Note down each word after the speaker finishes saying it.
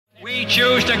We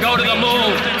choose to go to the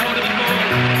moon.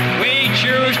 We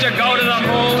choose to go to the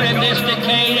moon in this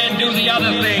decade and do the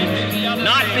other things.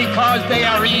 Not because they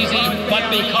are easy, but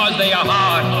because they are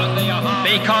hard.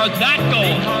 Because that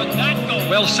goal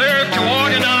will serve to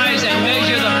organize and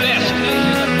measure the best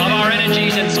of our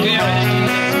energies and skills.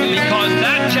 Because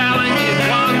that challenge is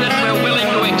one that we're willing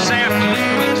to accept,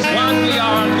 one we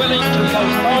are unwilling to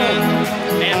postpone,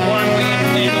 and one we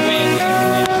intend to win.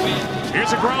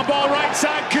 Here's a ground ball right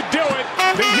side, could do it.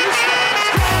 The Houston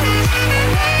Astros.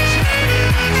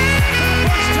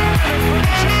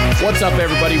 What's up,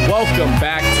 everybody? Welcome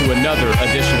back to another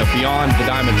edition of Beyond the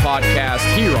Diamond podcast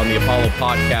here on the Apollo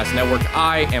Podcast Network.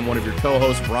 I am one of your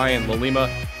co-hosts, Brian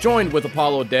LaLima, joined with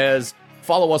Apollo Dez.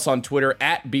 Follow us on Twitter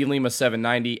at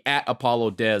BLima790, at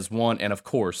Apollo Dez1, and of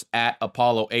course, at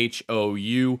Apollo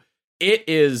HOU. It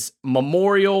is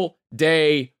Memorial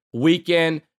Day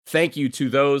weekend. Thank you to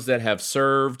those that have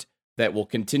served, that will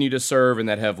continue to serve, and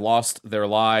that have lost their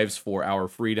lives for our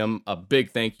freedom. A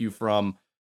big thank you from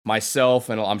myself,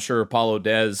 and I'm sure Apollo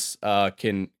Dez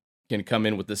can come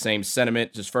in with the same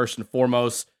sentiment. Just first and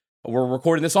foremost, we're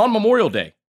recording this on Memorial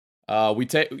Day.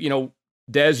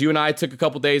 Dez, you and I took a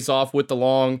couple days off with the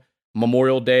long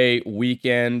Memorial Day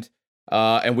weekend,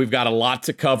 and we've got a lot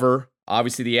to cover.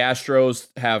 Obviously, the Astros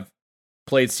have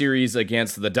played series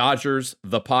against the Dodgers,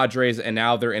 the Padres, and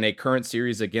now they're in a current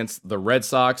series against the Red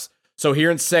Sox. So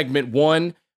here in segment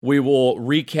one, we will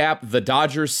recap the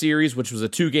Dodgers series, which was a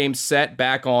 2-game set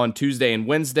back on Tuesday and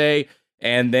Wednesday,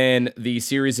 and then the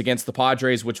series against the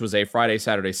Padres, which was a Friday,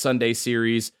 Saturday, Sunday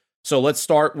series. So let's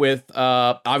start with,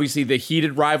 obviously, the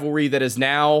heated rivalry that is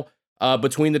now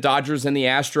between the Dodgers and the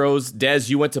Astros. Dez,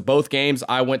 you went to both games.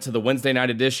 I went to the Wednesday night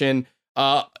edition.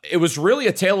 It was really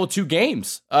a tale of two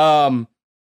games.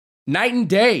 Night and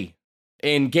day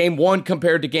in game one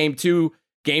compared to game two.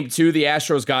 Game two, the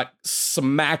Astros got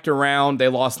smacked around. They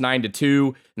lost 9-2,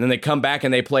 and then they come back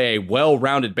and they play a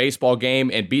well-rounded baseball game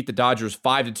and beat the Dodgers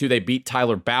 5-2. They beat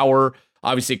Tyler Bauer.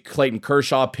 Obviously, Clayton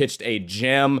Kershaw pitched a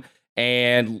gem.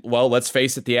 And, well, let's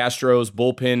face it, the Astros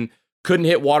bullpen couldn't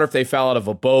hit water if they fell out of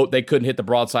a boat. They couldn't hit the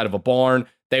broadside of a barn.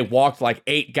 They walked like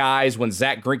 8 guys when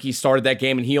Zach Greinke started that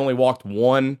game, and he only walked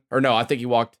 1. Or no, I think he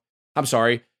walked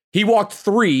 3.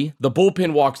 The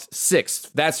bullpen walked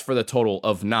 6. That's for the total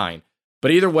of 9. But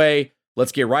either way,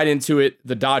 let's get right into it.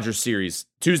 The Dodgers series.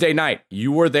 Tuesday night,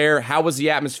 you were there. How was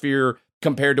the atmosphere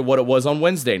compared to what it was on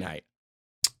Wednesday night?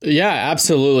 Yeah,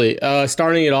 absolutely.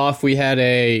 Starting it off, we had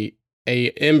a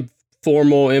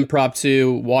informal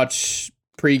impromptu watch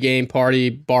pregame party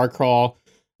bar crawl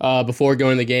before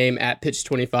going to the game at Pitch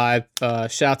 25.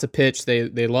 Shout out to Pitch.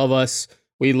 They love us.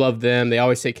 We love them. They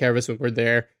always take care of us when we're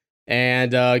there.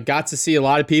 And got to see a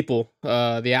lot of people. The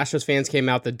Astros fans came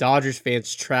out. The Dodgers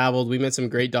fans traveled. We met some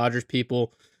great Dodgers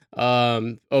people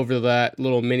over that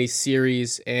little mini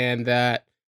series, and that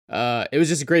it was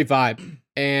just a great vibe.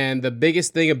 And the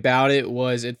biggest thing about it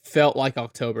was it felt like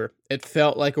October. It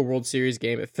felt like a World Series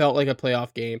game. It felt like a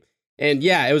playoff game. And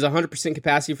yeah, it was 100%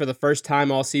 capacity for the first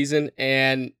time all season,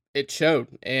 and it showed.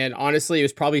 And honestly, it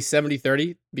was probably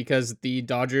 70-30 because the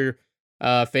Dodger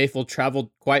faithful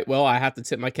traveled quite well. I have to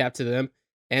tip my cap to them.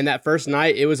 And that first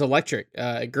night, it was electric.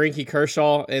 Greinke,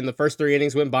 Kershaw in the first 3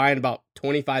 innings went by in about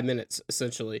 25 minutes,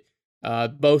 essentially.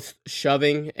 Both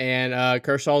shoving, and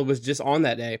Kershaw was just on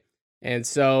that day. And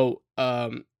so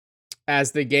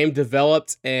as the game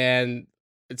developed and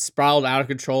it spiraled out of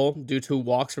control due to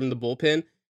walks from the bullpen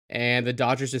and the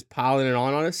Dodgers just piling it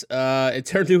on us, it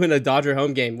turned into a Dodger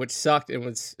home game, which sucked and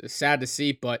was sad to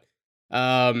see. But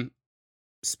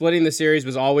splitting the series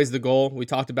was always the goal. We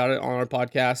talked about it on our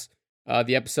podcast,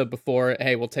 the episode before.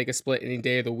 Hey, we'll take a split any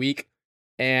day of the week.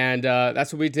 And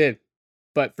that's what we did.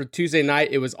 But for Tuesday night,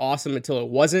 it was awesome until it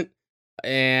wasn't.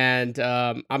 And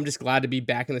I'm just glad to be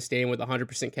back in the stadium with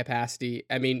 100% capacity.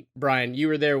 I mean, Brian, you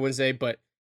were there Wednesday, but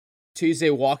Tuesday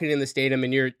walking in the stadium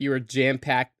and you were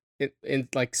jam-packed in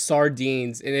like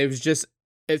sardines. And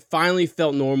it finally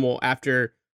felt normal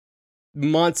after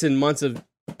months and months of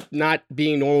not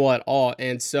being normal at all.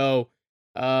 And so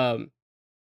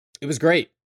it was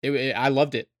great. I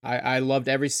loved it. I loved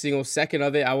every single second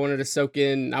of it. I wanted to soak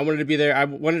in. I wanted to be there. I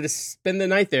wanted to spend the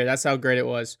night there. That's how great it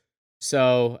was.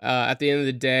 So at the end of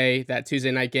the day, that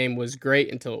Tuesday night game was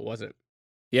great until it wasn't.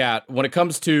 Yeah, when it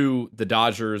comes to the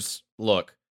Dodgers,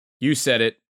 look, you said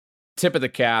it, tip of the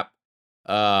cap.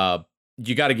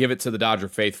 You got to give it to the Dodger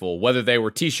faithful, whether they were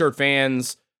T-shirt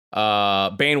fans,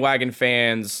 bandwagon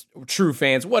fans, true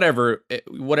fans, whatever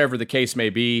the case may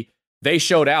be. They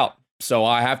showed out. So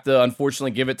I have to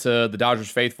unfortunately give it to the Dodgers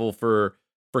faithful for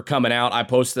coming out. I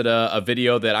posted a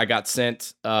video that I got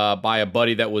sent by a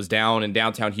buddy that was down in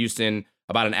downtown Houston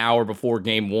about an hour before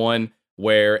game one,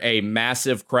 where a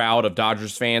massive crowd of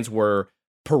Dodgers fans were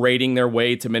parading their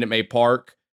way to Minute Maid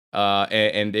Park.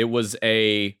 And it was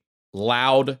a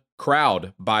loud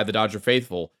crowd by the Dodger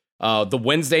faithful. The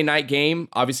Wednesday night game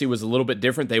obviously was a little bit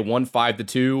different. They won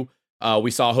 5-2.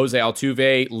 We saw Jose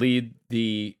Altuve lead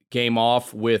the game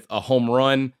off with a home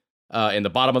run in the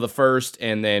bottom of the first,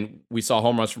 and then we saw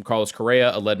home runs from Carlos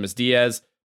Correa, Aledmus Diaz.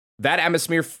 That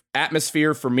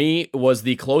atmosphere for me was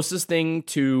the closest thing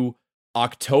to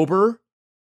October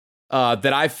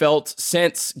that I felt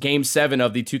since Game 7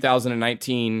 of the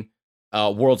 2019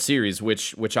 World Series,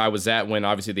 which I was at when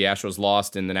obviously the Astros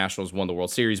lost and the Nationals won the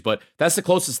World Series. But that's the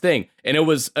closest thing, and it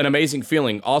was an amazing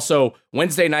feeling. Also,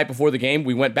 Wednesday night before the game,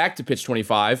 we went back to Pitch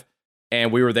 25,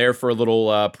 and we were there for a little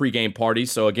pregame party.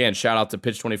 So again, shout out to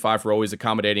Pitch 25 for always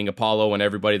accommodating Apollo and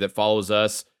everybody that follows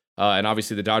us. And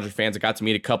obviously the Dodger fans. I got to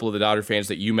meet a couple of the Dodger fans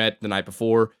that you met the night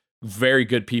before. Very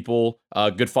good people,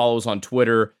 good follows on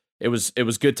Twitter. It was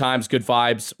good times, good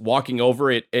vibes. Walking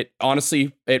over it,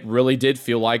 honestly, it really did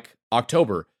feel like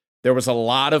October. There was a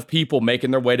lot of people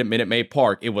making their way to Minute Maid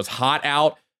Park. It was hot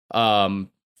out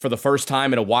for the first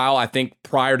time in a while. I think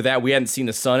prior to that, we hadn't seen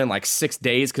the sun in like 6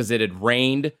 days because it had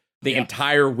rained the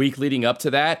entire week leading up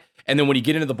to that. And then when you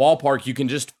get into the ballpark, you can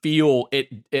just feel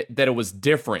that it was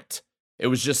different. It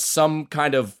was just some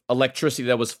kind of electricity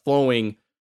that was flowing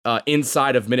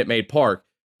inside of Minute Maid Park.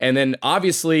 And then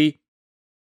obviously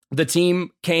the team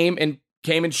came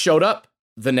and showed up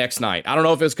the next night. I don't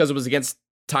know if it was because it was against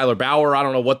Tyler Bauer. I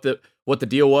don't know what the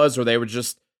deal was, or they were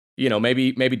just,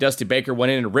 maybe Dusty Baker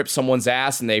went in and ripped someone's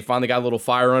ass and they finally got a little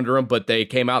fire under them, but they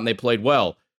came out and they played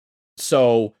well.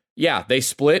 So yeah, they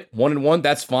split 1-1.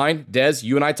 That's fine. Dez,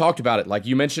 you and I talked about it. Like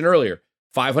you mentioned earlier,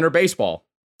 500 baseball.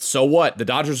 So what? The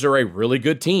Dodgers are a really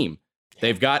good team.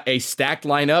 They've got a stacked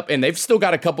lineup, and they've still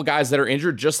got a couple guys that are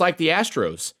injured, just like the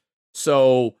Astros.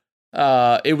 So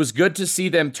it was good to see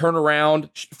them turn around,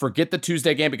 forget the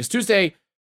Tuesday game, because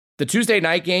the Tuesday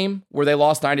night game where they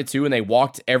lost 9-2 and they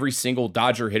walked every single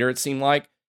Dodger hitter, it seemed like,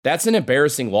 that's an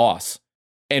embarrassing loss.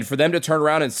 And for them to turn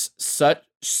around in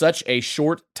such a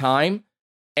short time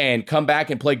and come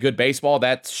back and play good baseball,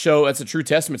 that's a true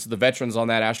testament to the veterans on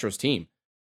that Astros team.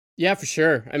 Yeah, for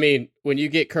sure. I mean, when you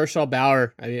get Kershaw,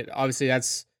 Bauer, I mean, obviously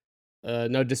that's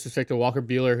no disrespect to Walker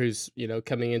Buehler, who's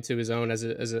coming into his own as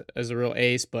a real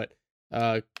ace, but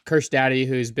Kersh Daddy,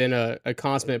 who's been a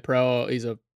consummate pro, he's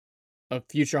a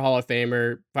future Hall of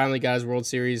Famer. Finally got his World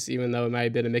Series, even though it might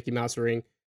have been a Mickey Mouse ring.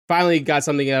 Finally got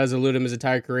something that has eluded him his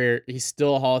entire career. He's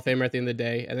still a Hall of Famer at the end of the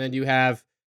day. And then you have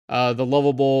the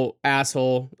lovable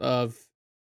asshole of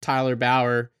Tyler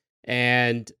Bauer,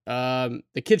 and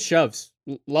the kid shoves.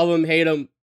 Love him, hate him.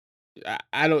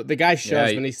 The guy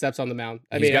shoves when he steps on the mound.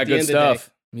 He's got good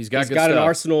stuff. He's got an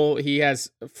arsenal. He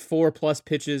has 4+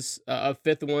 pitches. A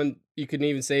fifth one you couldn't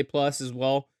even say plus as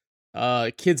well.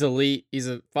 Kid's elite. He's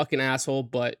a fucking asshole,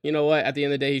 but you know what? At the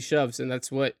end of the day, he shoves, and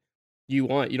that's what you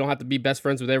want. You don't have to be best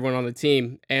friends with everyone on the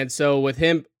team. And so with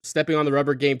him stepping on the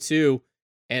rubber game 2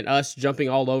 and us jumping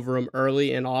all over him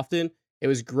early and often, it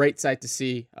was a great sight to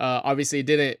see. Obviously, it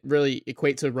didn't really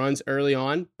equate to runs early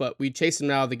on, but we chased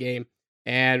him out of the game,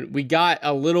 and we got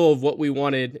a little of what we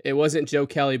wanted. It wasn't Joe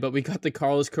Kelly, but we got the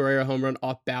Carlos Correa home run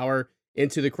off Bauer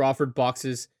into the Crawford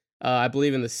boxes, I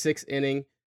believe in the 6th inning,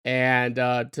 and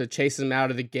to chase him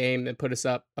out of the game and put us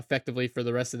up effectively for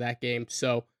the rest of that game.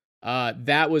 So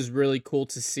that was really cool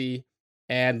to see.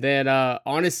 And then,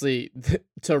 honestly,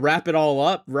 to wrap it all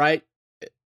up, right?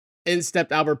 In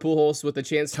stepped Albert Pujols with a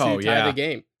chance to tie the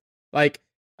game. Like,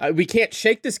 we can't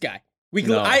shake this guy.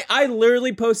 I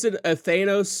literally posted a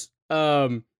Thanos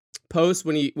post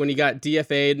when he got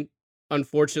DFA'd,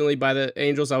 unfortunately, by the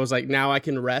Angels. I was like, now I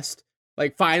can rest.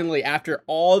 Like, finally, after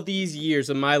all these years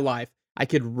of my life, I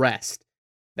could rest.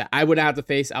 That I wouldn't have to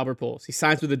face Albert Pujols. He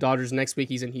signs with the Dodgers next week.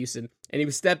 He's in Houston, and he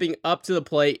was stepping up to the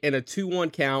plate in a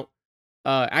 2-1 count,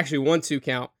 actually 1-2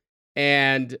 count,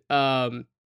 and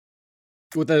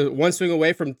with a one swing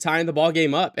away from tying the ball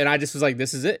game up. And I just was like,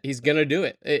 this is it. He's going to do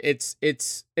it.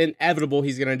 It's inevitable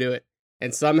he's going to do it.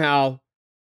 And somehow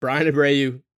Brian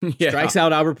Abreu strikes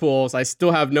out Albert Pujols. I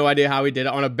still have no idea how he did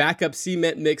it on a backup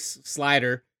cement mix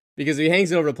slider, because if he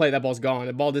hangs it over the plate, that ball's gone.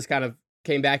 The ball just kind of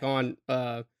came back on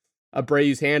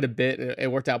Abreu's hand a bit, and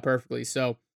it worked out perfectly.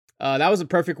 So that was a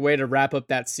perfect way to wrap up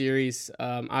that series.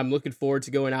 I'm looking forward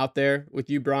to going out there with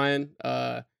you, Brian,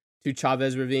 to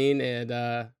Chavez Ravine,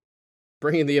 and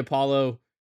bringing the Apollo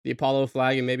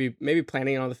flag, and maybe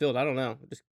planting it on the field. I don't know.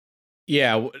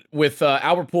 With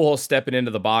Albert Pujols stepping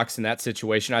into the box in that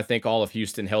situation, I think all of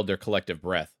Houston held their collective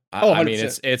breath. I mean,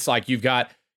 it's like you've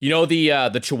got You know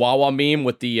the Chihuahua meme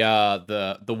with the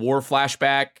war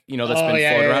flashback, that's been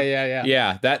floated around? Yeah.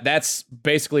 Yeah, that's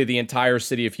basically the entire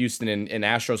city of Houston and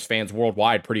Astros fans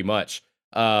worldwide pretty much.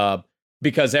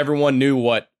 Because everyone knew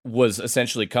what was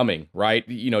essentially coming, right?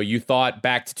 You thought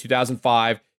back to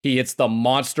 2005, he hits the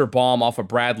monster bomb off of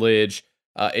Brad Lidge.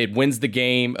 It wins the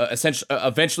game,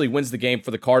 eventually wins the game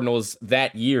for the Cardinals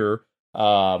that year.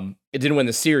 It didn't win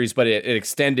the series, but it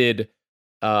extended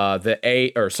the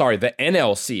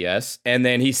NLCS, and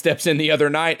then he steps in the other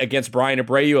night against Brian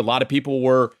Abreu. A lot of people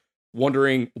were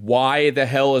wondering why the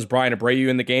hell is Brian Abreu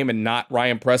in the game and not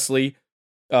Ryan Presley.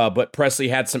 But Presley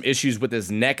had some issues with his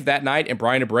neck that night, and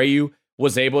Brian Abreu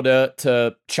was able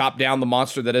to chop down the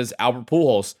monster that is Albert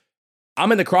Pujols.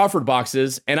 I'm in the Crawford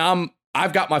boxes, and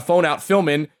I've got my phone out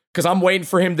filming because I'm waiting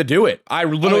for him to do it. I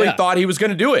literally thought he was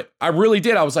going to do it. I really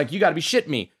did. I was like, you got to be shitting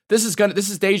me. This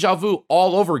is deja vu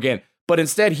all over again. But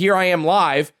instead, here I am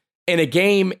live in a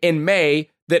game in May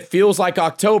that feels like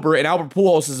October, and Albert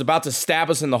Pujols is about to stab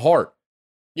us in the heart.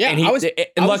 Yeah,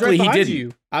 and luckily he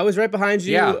didn't. I was right behind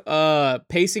you,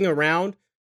 pacing around,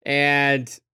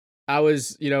 and I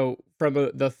was, from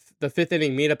the fifth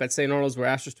inning meetup at St. Arnold's where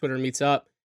Astros Twitter meets up,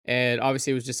 and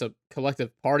obviously it was just a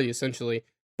collective party essentially.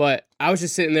 But I was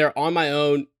just sitting there on my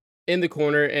own in the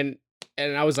corner, and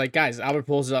I was like, guys, Albert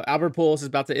Pujols is up. Albert Pujols is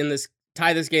about to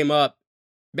tie this game up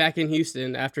back in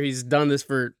Houston after he's done this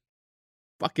for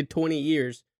fucking 20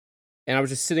 years. And I was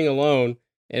just sitting alone,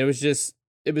 and it was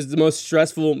the most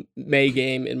stressful May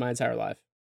game in my entire life.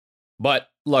 But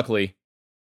luckily,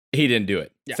 he didn't do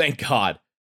it. Yeah. Thank God.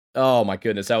 Oh my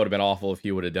goodness, that would have been awful if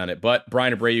he would have done it. But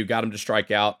Brian Abreu got him to strike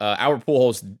out. Albert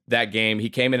Pujols that game, he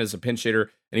came in as a pinch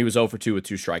hitter, and he was 0 for 2 with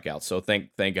 2 strikeouts. So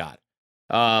thank God.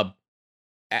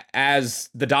 As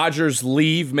the Dodgers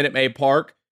leave Minute Maid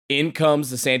Park, in comes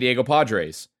the San Diego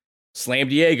Padres. Slam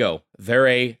Diego, they're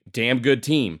a damn good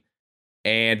team.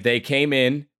 And they came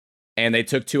in, and they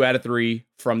took 2 out of 3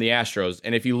 from the Astros.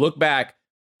 And if you look back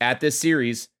at this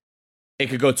series, it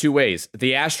could go two ways.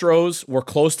 The Astros were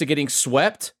close to getting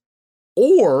swept,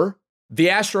 or the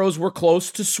Astros were close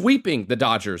to sweeping the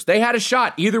Dodgers. They had a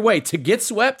shot either way to get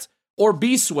swept or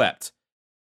be swept.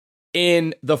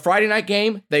 In the Friday night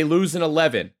game, they lose in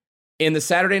 11. In the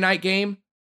Saturday night game,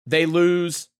 they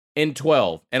lose in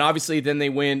 12. And obviously, then they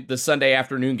win the Sunday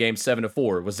afternoon game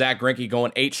 7-4. With Zach Greinke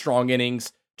going 8 strong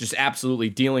innings, just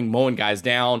absolutely mowing guys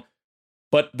down.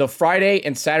 But the Friday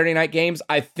and Saturday night games,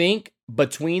 I think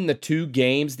between the two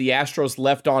games, the Astros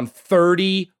left on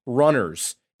 30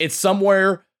 runners. It's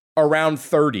somewhere around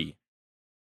 30.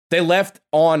 They left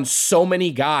on so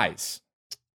many guys.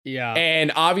 Yeah.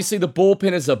 And obviously the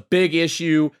bullpen is a big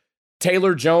issue.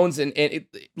 Taylor Jones,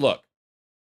 look,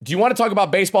 do you want to talk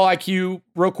about baseball IQ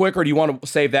real quick, or do you want to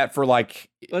save that for a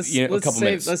couple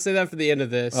minutes? Let's save that for the end of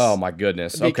this. Oh my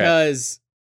goodness. Because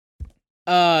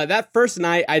that first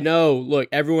night, I know, look,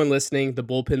 everyone listening, the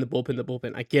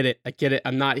bullpen. I get it.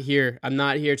 I'm not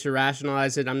here to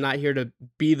rationalize it. I'm not here to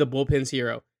be the bullpen's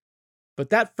hero.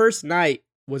 But that first night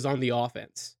was on the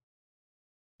offense.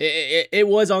 It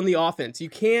was on the offense. You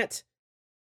can't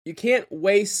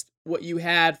waste what you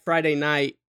had Friday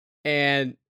night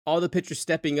and all the pitchers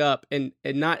stepping up and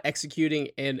not executing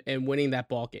and winning that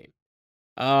ball game.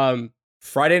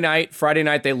 Friday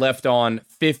night they left on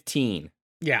 15.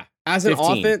 Yeah. As an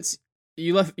offense,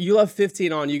 you left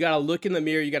 15 on. You got to look in the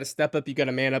mirror. You got to step up. You got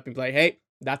to man up and be like, hey,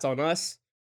 that's on us.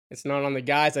 It's not on the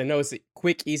guys. I know it's a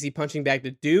quick, easy punching bag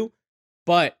to do,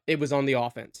 but it was on the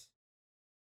offense.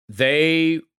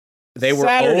 They were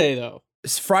Saturday though.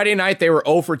 Friday night they were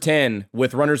 0 for 10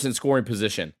 with runners in scoring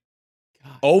position.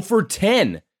 God. 0 for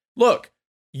 10. Look,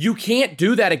 you can't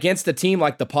do that against a team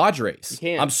like the Padres. You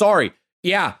can't. I'm sorry.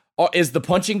 Yeah. Is the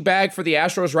punching bag for the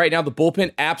Astros right now the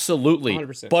bullpen? Absolutely.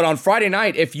 100%. But on Friday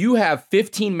night, if you have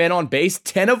 15 men on base,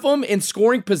 10 of them in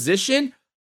scoring position,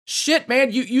 shit,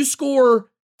 man, you score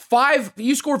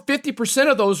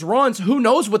 50% of those runs. Who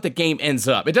knows what the game ends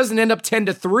up? It doesn't end up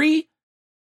 10-3.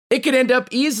 It could end up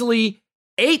easily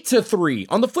 8-3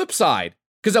 on the flip side.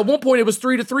 Because at one point it was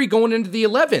 3-3 going into the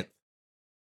 11th.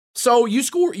 So you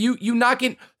knock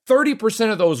in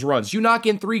 30% of those runs. You knock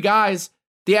in 3 guys,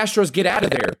 the Astros get out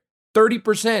of there.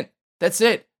 30%. That's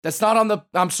it. That's not on the,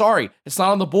 I'm sorry, it's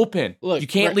not on the bullpen. Look, you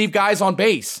can't leave guys on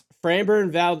base. Framber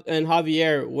and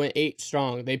Javier went 8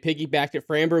 strong. They piggybacked it.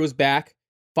 Framber was back,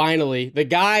 finally. The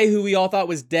guy who we all thought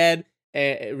was dead,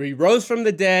 he rose from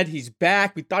the dead. He's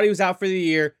back. We thought he was out for the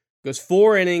year. Goes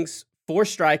 4 innings, 4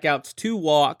 strikeouts, 2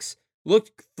 walks.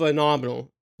 Looked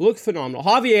phenomenal.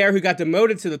 Javier, who got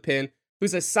demoted to the pen,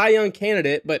 who's a Cy Young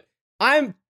candidate, but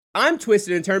I'm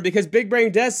twisted in turn because Big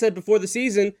Brain Des said before the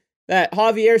season that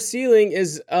Javier's ceiling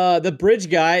is the bridge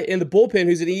guy in the bullpen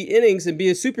who's going to eat innings and be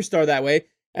a superstar that way.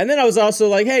 And then I was also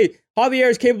like, hey, Javier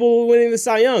is capable of winning the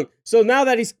Cy Young. So now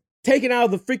that he's taken out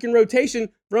of the freaking rotation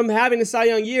from having a Cy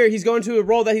Young year, he's going to a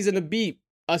role that he's going to be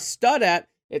a stud at.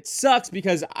 It sucks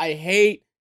because I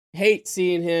hate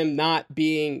seeing him not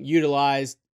being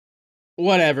utilized.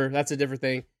 Whatever, that's a different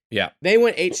thing. Yeah. They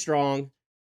went 8 strong.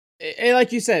 And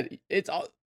like you said,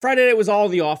 Friday night was all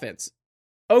the offense.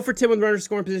 0 for 10 with runners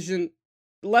scoring position,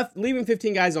 leaving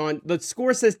 15 guys on. The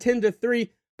score says 10-3,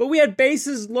 but we had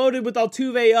bases loaded with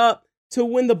Altuve up to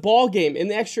win the ball game in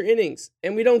the extra innings,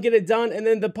 and we don't get it done. And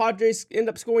then the Padres end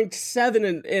up scoring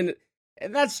 7, and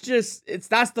that's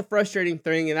the frustrating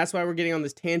thing, and that's why we're getting on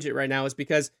this tangent right now, is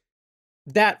because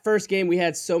that first game we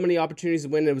had so many opportunities to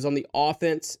win. It was on the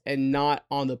offense and not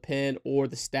on the pen or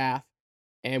the staff,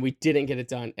 and we didn't get it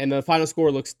done. And the final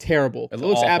score looks terrible. It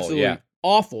looks awful, absolutely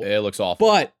awful. It looks awful.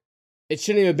 But it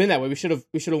shouldn't even have been that way. We should have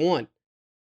won.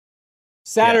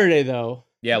 Saturday though.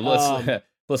 Yeah,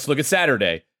 let's look at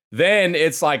Saturday. Then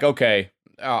it's like, okay,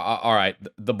 all right,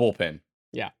 the bullpen.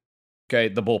 Yeah. Okay,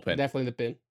 the bullpen. Definitely the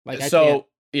pen. Like I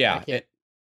can't.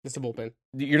 It's a bullpen.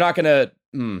 You're not gonna.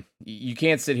 You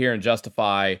can't sit here and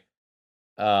justify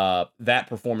that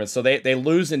performance. So they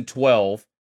lose in 12,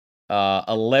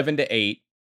 11-8,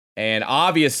 and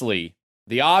obviously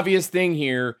the obvious thing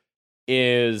here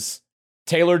is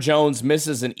Taylor Jones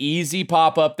misses an easy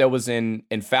pop-up that was in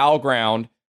foul ground,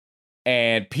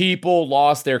 and people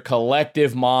lost their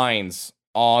collective minds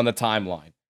on the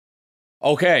timeline.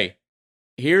 Okay,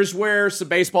 here's where some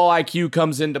baseball IQ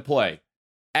comes into play.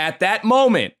 At that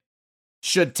moment,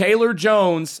 should Taylor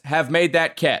Jones have made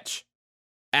that catch?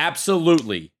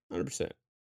 Absolutely. 100%.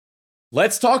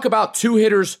 Let's talk about 2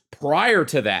 hitters prior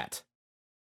to that.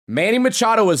 Manny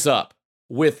Machado is up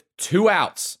with 2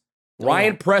 outs.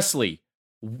 Ryan Presley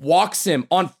walks him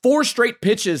on 4 straight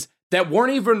pitches that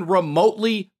weren't even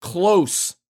remotely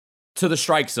close to the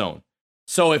strike zone.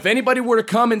 So if anybody were to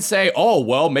come and say, oh,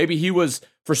 well, maybe he was,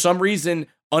 for some reason,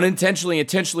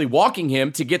 intentionally walking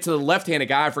him to get to the left-handed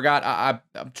guy. I forgot.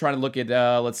 I'm trying to look at,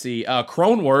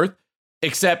 Cronenworth,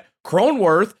 except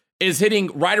Cronenworth is hitting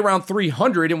right around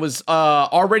 300 and was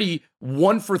already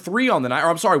 1 for 3 on the night. Or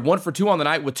I'm sorry, 1 for 2 on the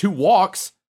night with 2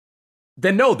 walks.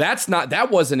 Then no, that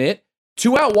wasn't it.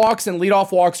 2-out walks and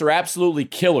leadoff walks are absolutely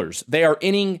killers. They are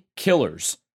inning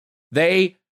killers.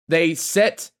 They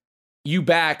set you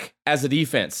back as a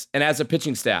defense and as a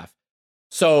pitching staff.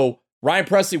 So Ryan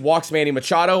Presley walks Manny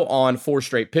Machado on 4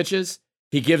 straight pitches.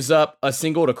 He gives up a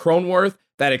single to Cronenworth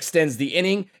that extends the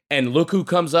inning, and look who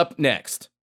comes up next.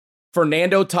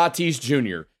 Fernando Tatis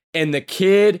Jr. And the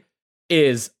kid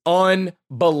is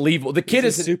unbelievable. The kid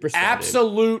is an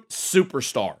absolute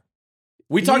superstar.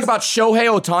 We talk about Shohei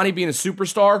Ohtani being a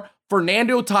superstar.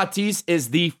 Fernando Tatis is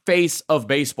the face of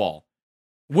baseball.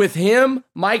 With him,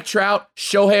 Mike Trout,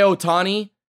 Shohei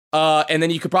Ohtani, and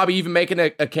then you could probably even make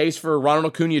a case for Ronald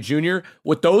Acuna Jr.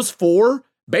 With those 4,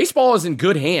 baseball is in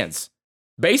good hands.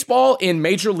 Baseball in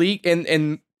Major League,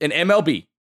 in MLB,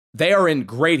 they are in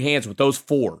great hands with those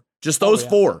 4. Just those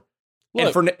 4.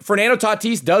 Look. And Fernando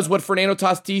Tatis does what Fernando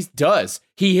Tatis does.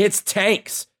 He hits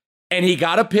tanks. And he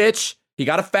got a pitch. He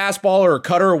got a fastball or a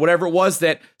cutter or whatever it was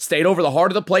that stayed over the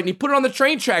heart of the plate, and he put it on the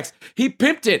train tracks. He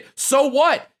pimped it. So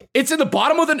what? It's in the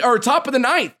bottom of the or top of the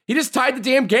 9th. He just tied the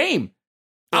damn game.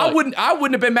 Look, I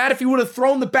wouldn't have been mad if he would have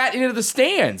thrown the bat into the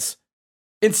stands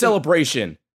in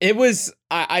celebration. It was.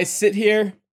 I sit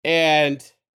here and,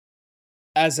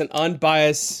 as an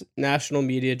unbiased national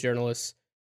media journalist,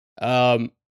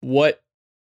 what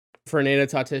Fernando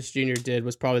Tatis Jr. did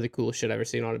was probably the coolest shit I've ever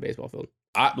seen on a baseball field.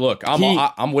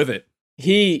 I'm with it.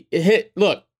 He hit.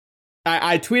 Look,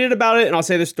 I tweeted about it, and I'll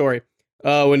say this story.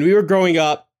 When we were growing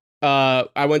up,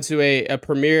 I went to a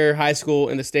premier high school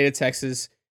in the state of Texas.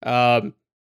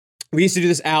 We used to do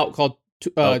this out called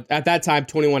at that time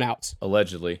 21 outs.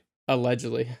 Allegedly.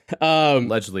 Allegedly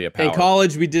a power. In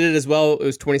college, we did it as well. It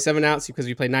was 27 outs because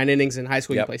we played 9 innings. In high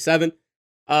school, you play 7.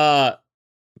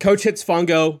 Coach hits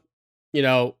fungo. You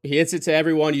know, he hits it to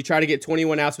everyone. You try to get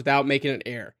 21 outs without making an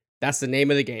error. That's the name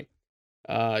of the game.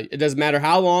 It doesn't matter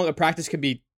how long. A practice could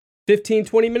be 15,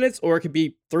 20 minutes, or it could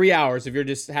be 3 hours if you're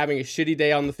just having a shitty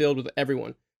day on the field with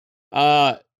everyone.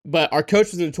 But our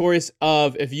coach was notorious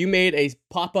of, if you made a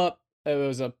pop-up, it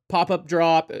was a pop-up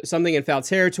drop, something in foul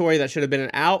territory that should have been an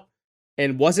out,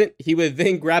 and wasn't, he would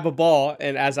then grab a ball,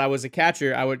 and as I was a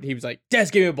catcher, he was like, Des,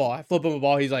 give me a ball. I flip him a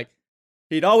ball.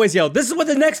 He'd always yell, this is what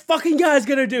the next fucking guy's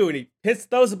gonna do. And he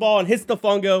throws the ball and hits the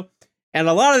fungo. And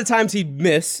a lot of the times he'd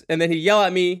miss, and then he'd yell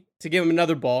at me to give him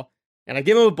another ball. And I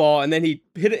give him a ball, and then he'd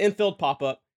hit an infield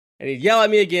pop-up. and he'd yell at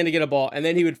me again to get a ball, and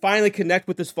then he would finally connect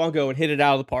with this fungo and hit it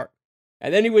out of the park.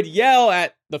 And then he would yell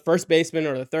at the first baseman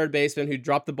or the third baseman who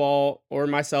dropped the ball, or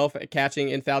myself at catching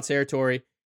in foul territory,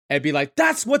 and be like,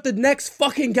 that's what the next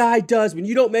fucking guy does when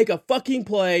you don't make a fucking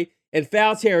play in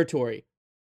foul territory.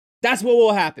 That's what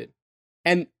will happen.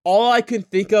 And all I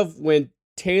could think of when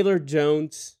Taylor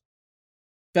Jones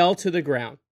fell to the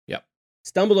ground,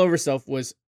 stumbled over himself,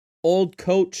 was old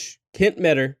coach Kent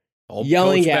Metter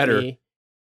yelling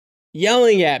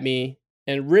at me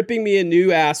and ripping me a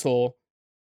new asshole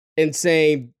and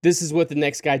saying, this is what the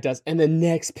next guy does. And the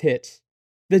next pitch,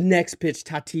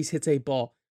 Tatis hits a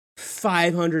ball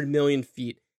 500 million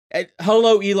feet.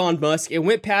 Hello, Elon Musk. It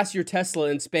went past your Tesla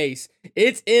in space.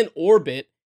 It's in orbit,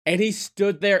 and he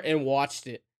stood there and watched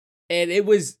it. And it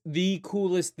was the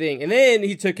coolest thing. And then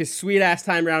he took his sweet-ass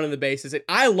time around in the bases. And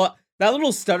I love that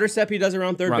little stutter step he does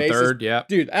around third base.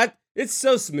 Dude, it's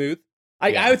so smooth.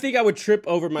 I would think I would trip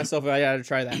over myself if I had to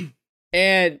try that.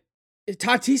 And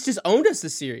Tatis just owned us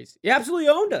this series. He absolutely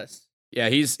owned us. Yeah,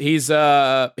 he's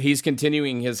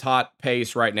continuing his hot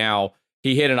pace right now.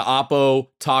 He hit an Oppo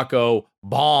Taco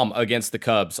bomb against the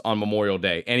Cubs on Memorial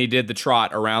Day, and he did the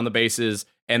trot around the bases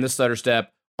and the stutter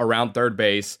step around third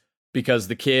base because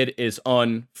the kid is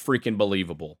unfreaking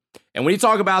believable. And when you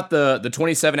talk about the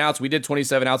 27 outs, we did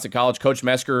 27 outs in college. Coach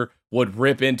Mesker would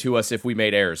rip into us if we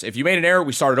made errors. If you made an error,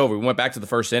 we started over. We went back to the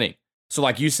first inning. So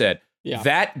like you said,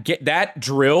 that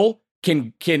drill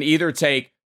can either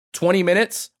take 20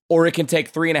 minutes or it can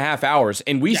take 3.5 hours.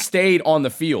 And we stayed on the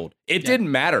field. It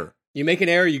didn't matter. You make an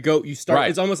error, you start. Right.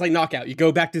 It's almost like knockout. You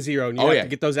go back to zero and you have to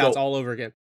get those outs all over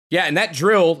again. Yeah, and that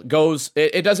drill goes,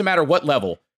 it doesn't matter what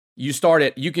level you start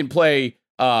it. You can play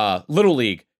Little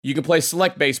League. You can play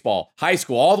select baseball, high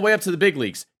school, all the way up to the big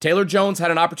leagues. Taylor Jones had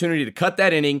an opportunity to cut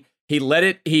that inning.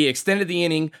 He extended the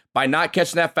inning by not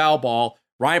catching that foul ball.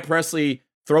 Ryan Presley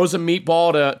throws a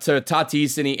meatball to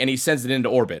Tatis and he sends it into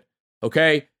orbit.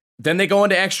 Okay? Then they go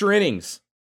into extra innings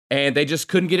and they just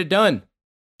couldn't get it done.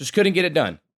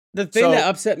 The thing that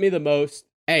upset me the most,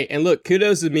 and look,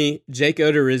 kudos to me, Jake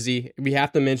Odorizzi. We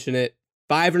have to mention it.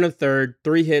 5 1/3,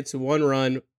 3 hits, 1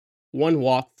 run, 1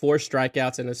 walk, 4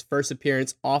 strikeouts in his first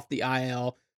appearance off the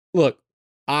IL. Look,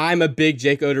 I'm a big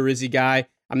Jake Odorizzi guy.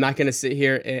 I'm not going to sit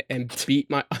here and beat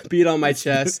on my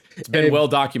chest. It's been well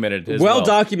documented. That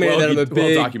I'm a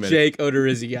big Jake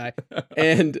Odorizzi guy.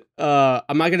 And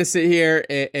I'm not going to sit here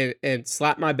and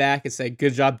slap my back and say,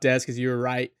 good job, Des, because you were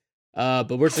right.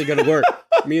 But we're still going to work.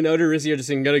 Me and Odorizzi are just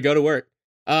going to go to work.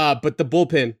 But the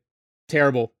bullpen,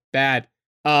 terrible, bad.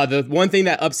 The one thing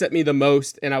that upset me the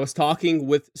most, and I was talking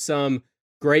with some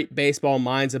great baseball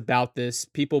minds about this,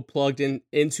 people plugged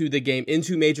into the game,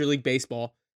 into Major League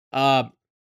Baseball.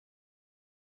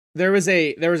 There was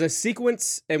a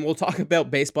sequence, and we'll talk about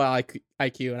baseball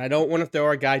IQ, and I don't want to throw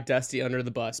our guy Dusty under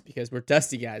the bus because we're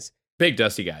Dusty guys. Big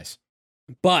Dusty guys.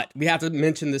 But we have to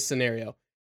mention this scenario.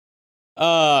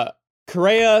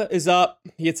 Correa is up.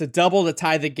 He hits a double to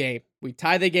tie the game. We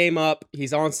tie the game up.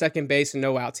 He's on second base and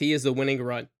no outs. He is the winning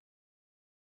run.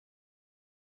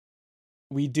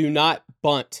 We do not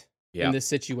bunt in this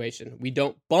situation. We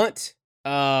don't bunt.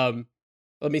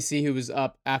 Let me see who was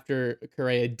up after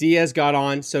Correa. Diaz got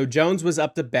on. So Jones was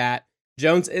up to bat.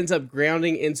 Jones ends up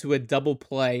grounding into a double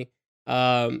play.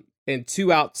 And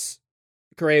 2 outs.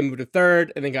 Correa moved to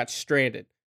third and then got stranded.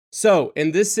 So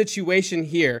in this situation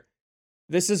here,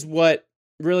 this is what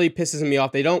really pisses me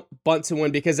off. They don't bunt to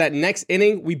win because that next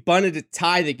inning, we bunted to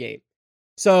tie the game.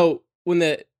 So when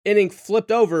the inning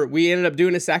flipped over, we ended up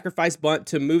doing a sacrifice bunt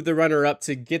to move the runner up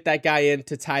to get that guy in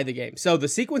to tie the game. So the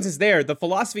sequence is there. The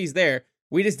philosophy is there.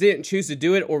 We just didn't choose to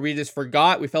do it, or we just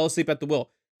forgot. We fell asleep at the wheel.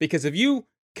 Because if you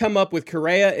come up with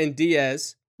Correa and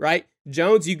Diaz, right?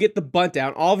 Jones, you get the bunt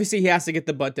down. Obviously, he has to get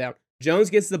the bunt down. Jones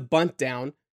gets the bunt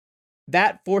down.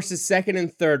 That forces second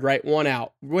and third, right? 1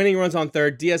 out. Winning runs on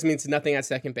third. Diaz means nothing at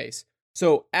second base.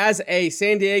 So as a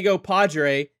San Diego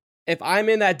Padre, if I'm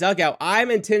in that dugout, I'm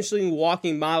intentionally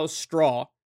walking Miles Straw.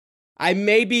 I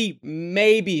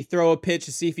maybe throw a pitch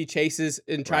to see if he chases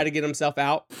and try to get himself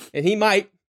out. And he might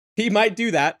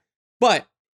do that. But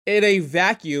in a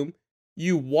vacuum,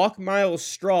 you walk Miles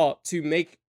Straw to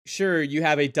make sure you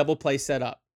have a double play set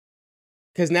up.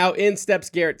 Because now in steps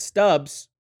Garrett Stubbs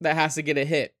that has to get a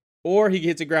hit. Or he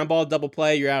gets a ground ball, double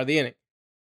play, you're out of the inning.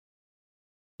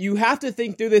 You have to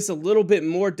think through this a little bit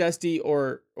more, Dusty,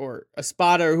 or a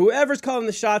spotter, or whoever's calling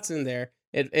the shots in there.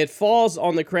 It falls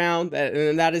on the crown,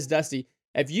 and that is Dusty.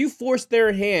 If you force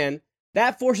their hand,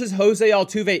 that forces Jose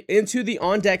Altuve into the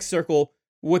on-deck circle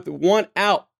with 1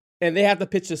 out, and they have to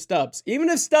pitch to Stubbs. Even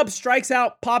if Stubbs strikes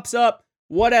out, pops up,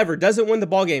 whatever, doesn't win the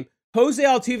ball game, Jose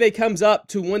Altuve comes up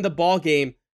to win the ball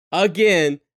game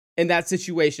again in that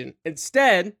situation.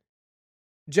 Instead,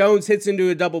 Jones hits into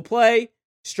a double play,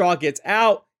 Straw gets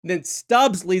out, then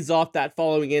Stubbs leads off that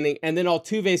following inning, and then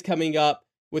Altuve's coming up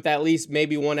with at least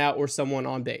maybe one out or someone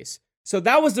on base. So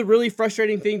that was the really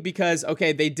frustrating thing because,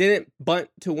 okay, they didn't bunt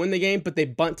to win the game, but they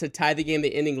bunt to tie the game the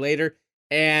inning later,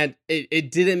 and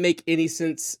it didn't make any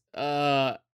sense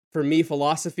for me,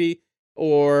 philosophy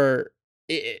or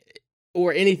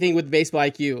anything with baseball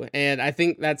IQ. And I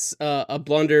think that's a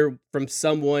blunder from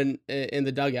someone in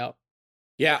the dugout.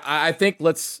 Yeah, I think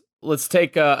let's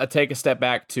take a step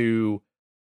back to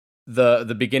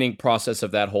the beginning process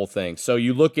of that whole thing. So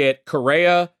you look at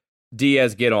Correa,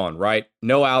 Diaz get on, right?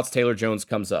 No outs, Taylor Jones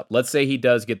comes up. Let's say he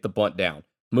does get the bunt down,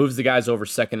 moves the guys over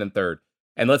second and third.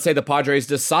 And let's say the Padres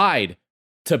decide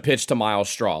to pitch to Miles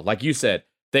Straw. Like you said,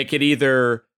 they could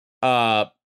either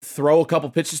throw a couple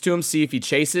pitches to him, see if he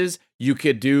chases. You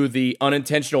could do the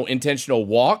intentional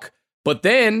walk. But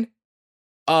then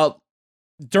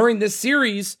during this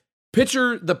series,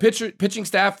 pitching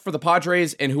staff for the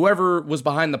Padres and whoever was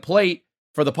behind the plate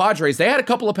for the Padres, they had a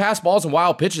couple of pass balls and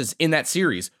wild pitches in that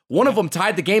series. One of them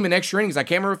tied the game in extra innings. I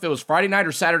can't remember if it was Friday night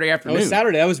or Saturday afternoon. It was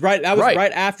Saturday. That was right. That was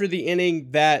right after the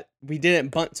inning that we didn't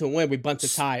bunt to win. We bunt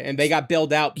to tie, and they got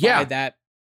bailed out by that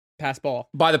pass ball.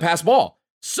 By the pass ball.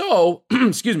 So,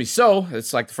 excuse me. So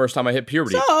it's like the first time I hit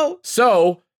puberty.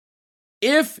 So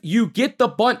if you get the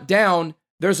bunt down,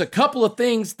 there's a couple of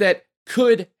things that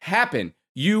could happen.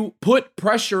 You put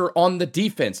pressure on the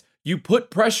defense. You put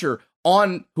pressure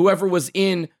on whoever was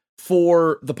in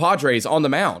for the Padres on the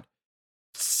mound.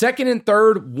 Second and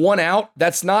third, one out.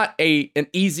 That's not an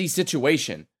easy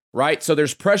situation, right? So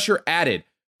there's pressure added.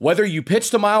 Whether you pitch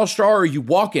to Miles Straw or you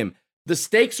walk him, the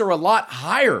stakes are a lot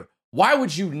higher. Why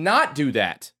would you not do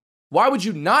that? Why would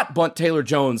you not bunt Taylor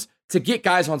Jones to get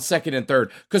guys on second and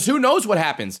third? Because who knows what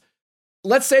happens?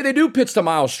 Let's say they do pitch to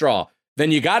Miles Straw.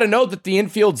 Then you got to know that the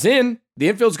infield's in. The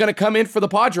infield's going to come in for the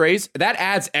Padres. That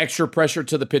adds extra pressure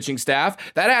to the pitching staff.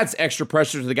 That adds extra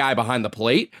pressure to the guy behind the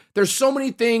plate. There's so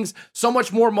many things, so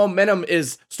much more momentum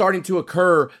is starting to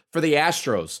occur for the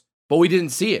Astros. But we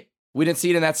didn't see it. We didn't see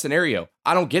it in that scenario.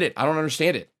 I don't get it. I don't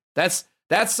understand it. That's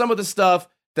some of the stuff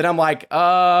that I'm like,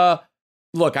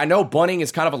 look, I know bunting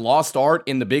is kind of a lost art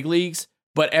in the big leagues,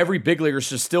 but every big leaguer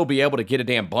should still be able to get a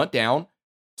damn bunt down.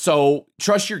 So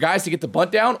trust your guys to get the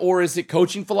bunt down, or is it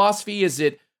coaching philosophy? Is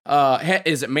it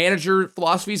manager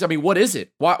philosophies? I mean, what is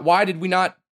it? Why did we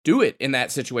not do it in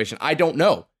that situation? I don't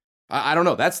know. I don't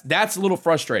know. That's a little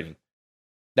frustrating.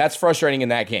 That's frustrating in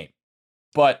that game.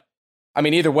 But I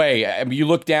mean, either way, I mean, you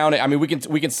look down. I mean, we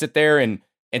can sit there and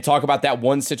talk about that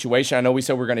one situation. I know we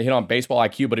said we're going to hit on baseball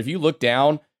IQ, but if you look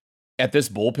down at this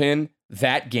bullpen,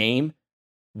 that game,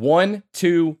 1,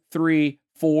 2, 3,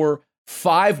 4,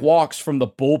 5 walks from the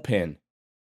bullpen.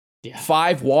 Yeah.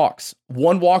 5 walks.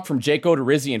 1 walk from Jake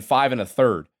Odorizzi and 5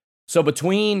 1/3. So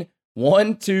between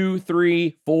 1, 2,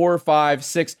 3, 4, 5,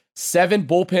 6, 7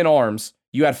 bullpen arms,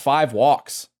 you had 5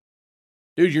 walks.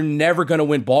 Dude, you're never going to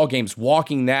win ball games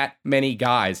walking that many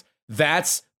guys.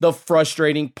 That's the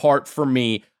frustrating part for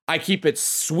me. I keep it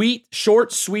sweet,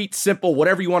 short, sweet, simple,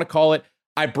 whatever you want to call it.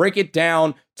 I break it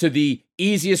down to the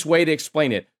easiest way to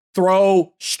explain it.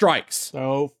 Throw strikes.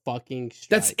 Throw fucking strikes.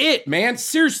 That's it, man.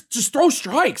 Seriously, just throw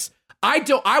strikes.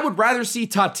 I would rather see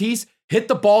Tatis hit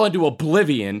the ball into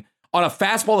oblivion on a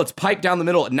fastball that's piped down the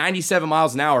middle at 97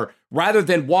 miles an hour rather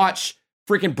than watch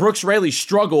freaking Brooks Raley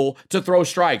struggle to throw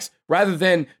strikes, rather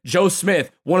than Joe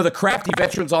Smith, one of the crafty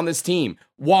veterans on this team,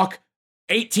 walk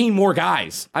 18 more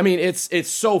guys. I mean, it's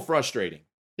so frustrating.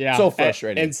 Yeah. So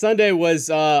frustrating. And Sunday was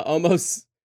almost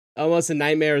a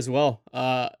nightmare as well.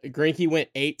 Greinke went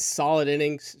 8 solid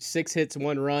innings, 6 hits,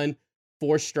 1 run,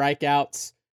 4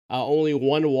 strikeouts, only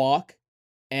 1 walk,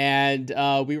 and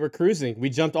we were cruising. We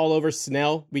jumped all over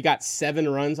Snell. We got 7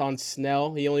 runs on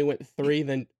Snell. He only went 3.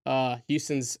 Then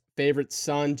Houston's favorite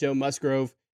son, Joe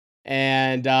Musgrove,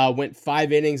 and went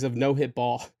 5 innings of no-hit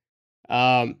ball.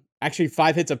 Actually,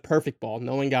 5 hits of perfect ball.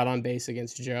 No one got on base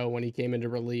against Joe when he came into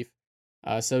relief.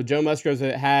 So Joe Musgrove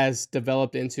has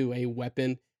developed into a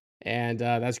weapon, and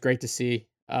that's great to see.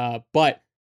 But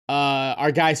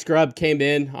our guy Scrub came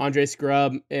in, Andre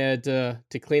Scrub,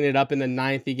 to clean it up in the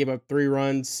 9th. He gave up 3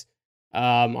 runs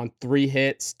on 3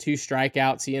 hits, 2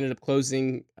 strikeouts. He ended up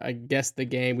closing, I guess, the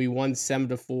game. We won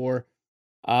 7-4.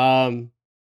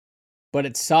 But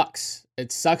it sucks.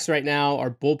 It sucks right now.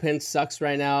 Our bullpen sucks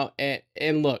right now.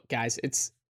 And look, guys,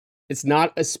 it's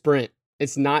not a sprint.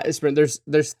 It's not a sprint.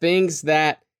 There's things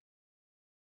that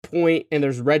point and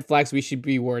there's red flags we should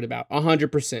be worried about.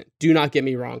 100%. Do not get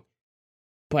me wrong.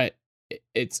 But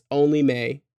it's only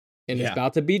May and it's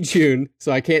about to be June,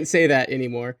 so I can't say that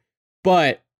anymore.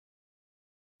 But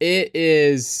It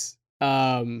is,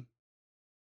 how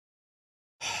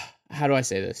do I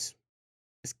say this?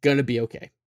 It's going to be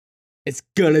okay. It's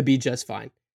going to be just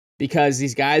fine because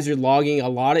these guys are logging a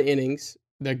lot of innings.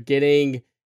 They're getting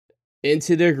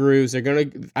into their grooves.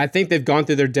 I think they've gone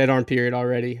through their dead arm period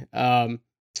already.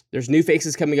 There's new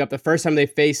faces coming up. The first time they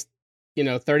faced,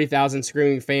 30,000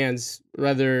 screaming fans,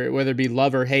 whether it be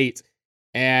love or hate.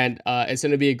 And it's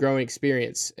going to be a growing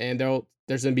experience. And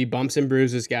there's going to be bumps and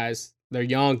bruises, guys. They're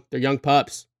young. They're young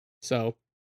pups. So,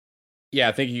 yeah,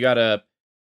 I think you got to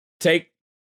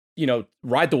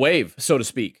ride the wave, so to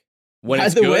speak.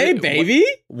 Ride the wave, baby.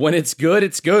 When it's good,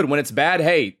 it's good. When it's bad,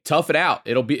 hey, tough it out.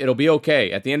 It'll be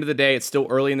okay. At the end of the day, it's still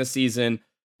early in the season.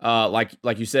 Like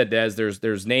you said, Des,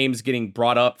 there's names getting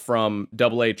brought up from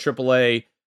AA, AAA,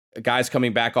 guys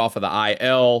coming back off of the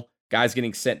IL, guys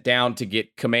getting sent down to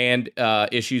get command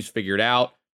issues figured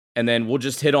out. And then we'll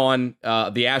just hit on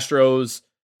the Astros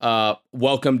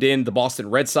welcomed in the Boston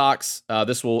Red Sox.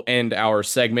 This will end our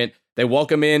segment. They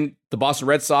welcome in the Boston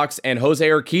Red Sox, and Jose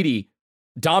Urquidy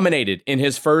dominated in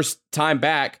his first time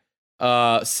back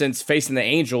since facing the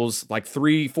Angels like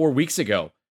 3-4 weeks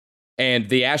ago. And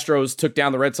the Astros took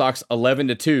down the Red Sox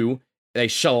 11-2. They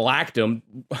shellacked them.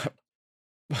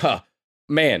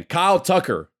 Man, Kyle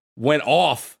Tucker went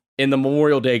off in the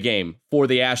Memorial Day game for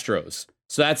the Astros.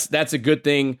 So that's a good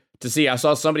thing to see. I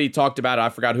saw somebody talked about it. I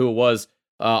forgot who it was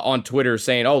on Twitter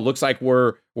saying, "Oh, looks like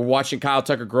we're watching Kyle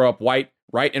Tucker grow up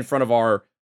right in front of our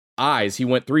eyes." He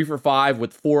went 3 for 5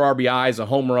 with 4 RBIs, a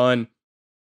home run.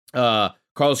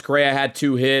 Carlos Correa had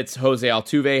 2 hits. Jose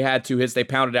Altuve had 2 hits. They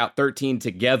pounded out 13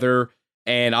 together.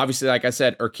 And obviously, like I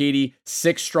said, Urquidy,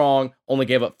 6 strong, only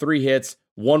gave up 3 hits,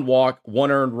 1 walk,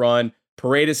 1 earned run.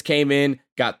 Paredes came in,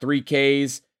 got 3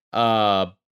 Ks.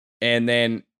 And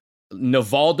then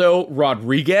Nivaldo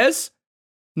Rodriguez,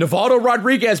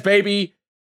 baby.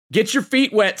 Get your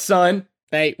feet wet, son.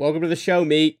 Hey, welcome to the show,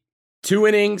 meat. 2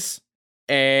 innings,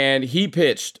 and he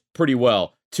pitched pretty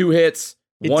well. 2 hits,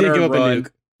 1 earned run.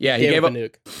 Yeah, he gave up a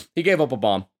nuke. He gave up a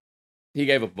bomb.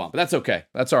 But that's okay.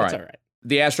 That's all right. That's all right.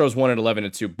 The Astros won at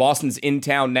 11-2. Boston's in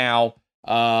town now.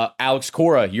 Alex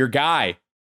Cora, your guy.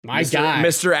 My guy.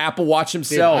 Mr. Apple Watch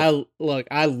himself. Dude,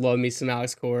 I love me some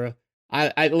Alex Cora.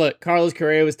 I look, Carlos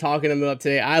Correa was talking him up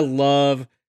today. I love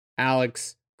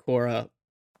Alex Cora.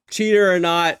 Cheater or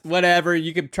not, whatever.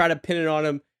 You can try to pin it on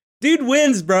him. Dude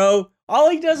wins, bro.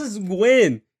 All he does is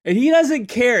win. And he doesn't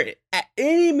care at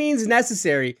any means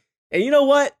necessary. And you know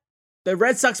what? The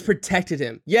Red Sox protected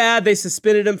him. Yeah, they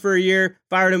suspended him for a year,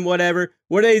 fired him, whatever.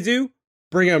 What do?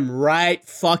 Bring him right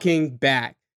fucking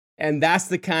back. And that's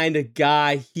the kind of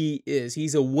guy he is.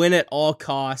 He's a win at all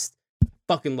costs.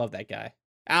 Fucking love that guy.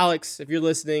 Alex, if you're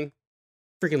listening,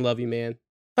 freaking love you, man.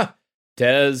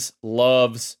 Dez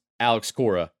loves Alex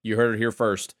Cora. You heard it here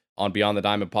first on Beyond the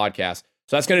Diamond podcast.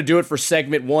 So that's going to do it for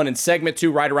segment 1. And segment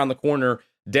 2, right around the corner,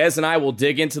 Dez and I will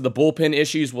dig into the bullpen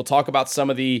issues. We'll talk about some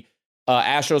of the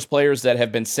Astros players that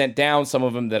have been sent down, some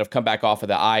of them that have come back off of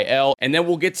the IL. And then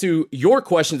we'll get to your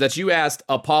questions that you asked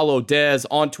Apollo Dez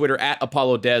on Twitter at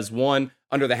ApolloDez1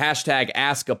 under the hashtag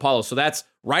AskApollo. So that's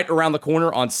right around the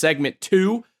corner on segment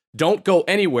 2. Don't go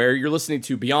anywhere. You're listening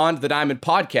to Beyond the Diamond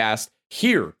podcast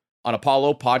here on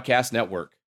Apollo Podcast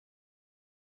Network.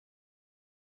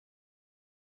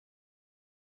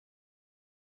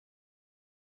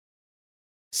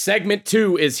 Segment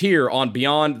 2 is here on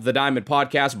Beyond the Diamond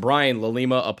podcast. Brian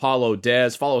Lalima, Apollo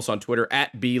Dez. Follow us on Twitter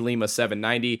at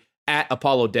BLima790, at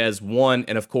ApolloDez1,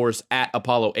 and of course at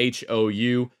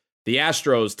ApolloHOU. The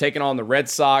Astros taking on the Red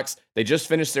Sox. They just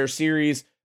finished their series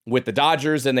with the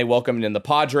Dodgers, and they welcomed in the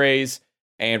Padres.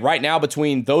 And right now,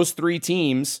 between those 3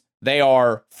 teams, they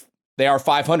are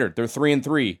 500. They're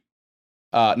 3-3.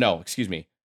 No, excuse me.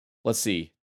 Let's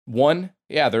see.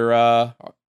 Yeah, they're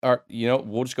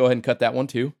we'll just go ahead and cut that one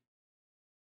too.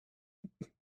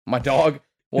 One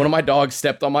of my dogs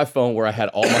stepped on my phone where I had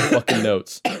all my fucking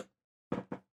notes.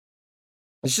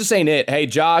 This just ain't it. Hey,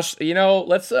 Josh,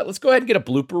 let's go ahead and get a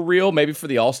blooper reel maybe for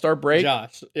the All-Star break.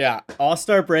 Josh, yeah,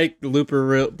 All-Star break, blooper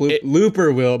reel.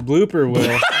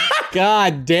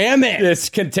 God damn it. It's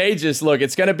contagious. Look,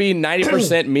 it's going to be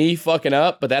 90% me fucking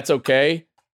up, but that's okay.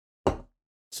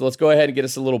 So let's go ahead and get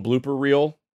us a little blooper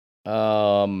reel.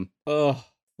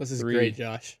 This is great,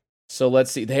 Josh. So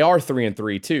let's see. They are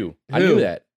 3-3 too. I knew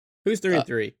that. Who's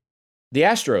 3-3? The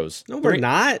Astros. No, we're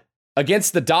not.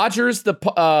 Against the Dodgers,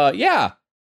 yeah.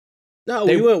 No,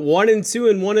 we went 1-2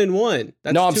 and 1-1.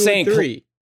 That's no, I'm 2-3.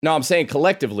 No, I'm saying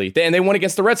collectively. And they won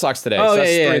against the Red Sox today. Oh, so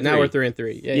yeah. Now we're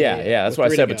 3-3. Yeah. That's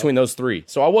what I said between those 3.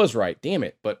 So I was right. Damn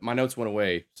it. But my notes went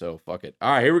away. So fuck it.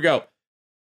 All right, here we go.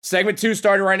 Segment 2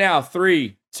 starting right now.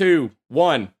 3, 2,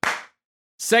 1.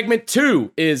 Segment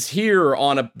 2 is here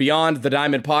on a Beyond the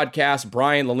Diamond podcast.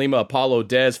 Brian, Lalima, Apollo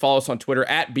Dez. Follow us on Twitter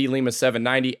at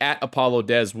BLima790, at Apollo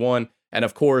Dez1, and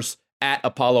of course, at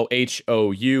Apollo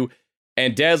HOU.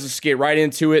 And Dez, let's get right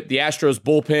into it. The Astros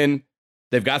bullpen,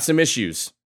 they've got some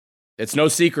issues. It's no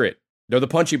secret. They're the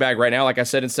punching bag right now, like I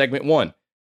said in segment 1.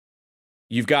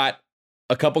 You've got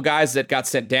a couple guys that got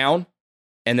sent down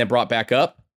and then brought back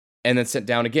up and then sent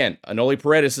down again. Anoli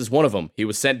Paredes is one of them. He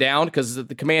was sent down because of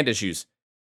the command issues.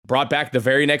 Brought back the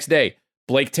very next day.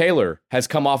 Blake Taylor has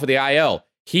come off of the IL.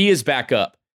 He is back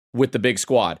up with the big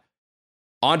squad.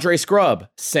 Andre Scrub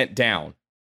sent down.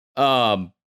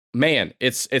 Man,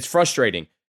 it's frustrating.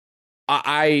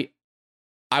 I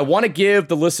want to give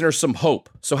the listeners some hope.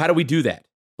 So how do we do that?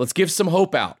 Let's give some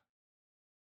hope out.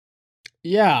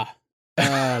 Yeah.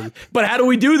 But how do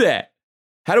we do that?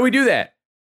 How do we do that?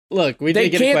 Look, we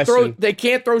did get a question. They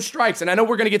can't throw strikes, and I know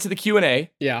we're going to get to the Q&A.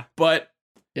 Yeah. But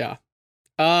yeah.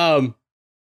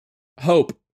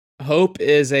 Hope. Hope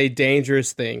is a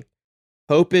dangerous thing.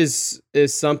 Hope is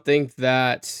something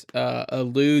that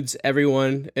eludes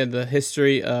everyone in the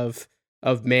history of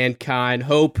mankind.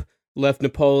 Hope left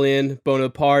Napoleon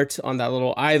Bonaparte on that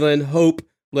little island. Hope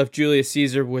left Julius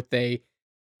Caesar with a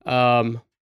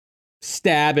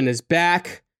stab in his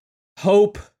back.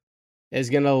 Hope is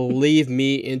going to leave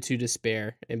me into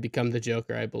despair and become the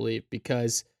Joker, I believe,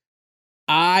 because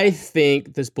I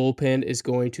think this bullpen is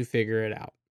going to figure it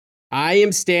out. I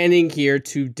am standing here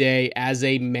today as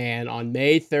a man on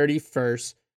May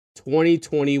 31st,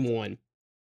 2021,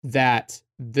 that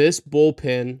this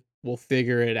bullpen will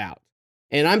figure it out.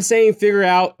 And I'm saying figure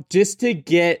out just to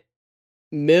get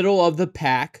middle of the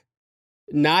pack,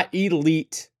 not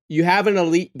elite. You have an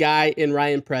elite guy in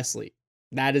Ryan Presley.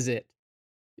 That is it.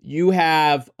 You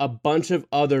have a bunch of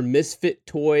other misfit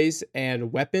toys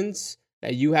and weapons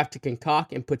that you have to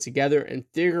concoct and put together and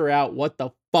figure out what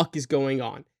the fuck is going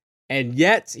on. And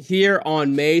yet, here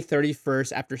on May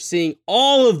 31st, after seeing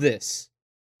all of this,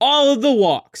 all of the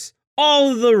walks,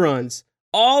 all of the runs,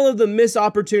 all of the missed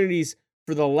opportunities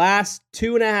for the last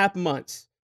 2.5 months,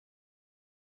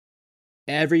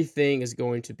 everything is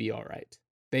going to be all right.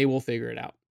 They will figure it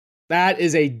out. That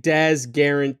is a Dez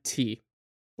guarantee.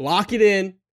 Lock it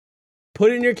in.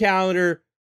 Put it in your calendar.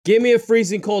 Give me a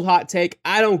freezing cold hot take.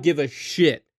 I don't give a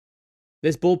shit.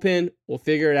 This bullpen will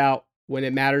figure it out when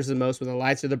it matters the most, when the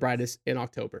lights are the brightest in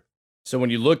October. So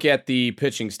when you look at the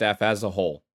pitching staff as a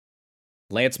whole,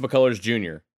 Lance McCullers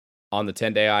Jr. on the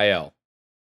 10-day IL.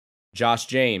 Josh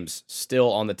James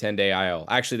still on the 10-day IL.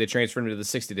 Actually, they transferred him to the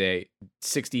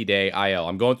 60-day IL.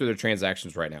 I'm going through their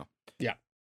transactions right now. Yeah.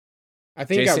 I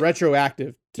think it got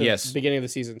retroactive to the beginning of the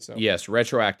season. So yes,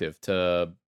 retroactive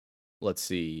to, let's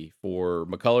see, for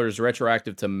McCullers,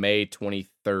 retroactive to May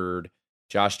 23rd.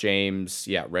 Josh James,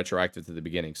 retroactive to the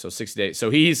beginning. So 60 days. So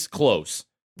he's close.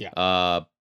 Yeah.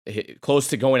 Close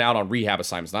to going out on rehab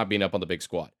assignments, not being up on the big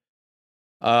squad.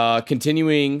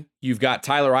 Continuing, you've got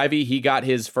Tyler Ivey. He got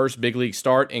his first big league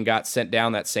start and got sent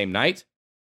down that same night.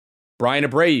 Brian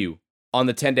Abreu on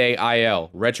the 10-day IL,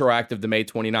 retroactive to May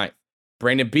 29th.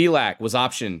 Brandon Belak was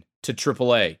optioned to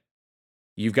AAA.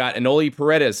 You've got Anoli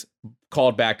Paredes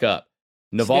called back up.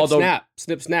 Navaldo,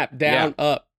 snip, snap, down,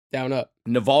 up, down, up.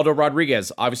 Nivaldo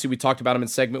Rodriguez, obviously we talked about him in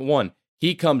segment 1.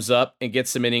 He comes up and gets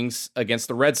some innings against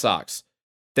the Red Sox.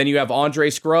 Then you have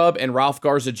Andre Scrub and Ralph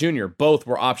Garza Jr. Both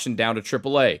were optioned down to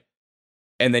AAA.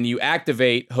 And then you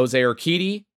activate Jose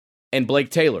Urquidy and Blake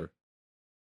Taylor.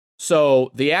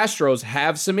 So the Astros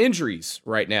have some injuries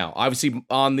right now. Obviously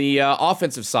on the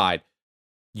offensive side,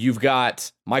 you've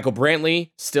got Michael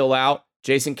Brantley still out.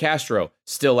 Jason Castro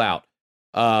still out.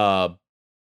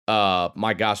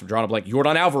 My gosh, I'm drawing a blank.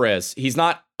 Yordan Alvarez. He's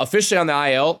not officially on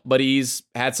the IL, but he's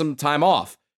had some time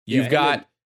off. You've got,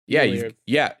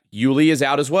 Yuli is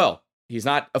out as well. He's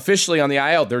not officially on the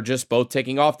IL. They're just both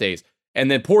taking off days. And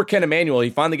then poor Ken Emanuel, he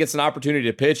finally gets an opportunity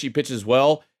to pitch. He pitches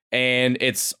well, and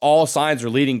it's all signs are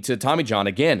leading to Tommy John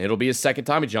again. It'll be his second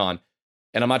Tommy John.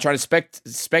 And I'm not trying to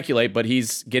speculate, but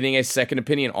he's getting a second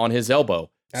opinion on his elbow.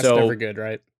 That's never good,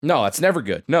 right? No, it's never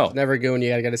good. No. It's never good when you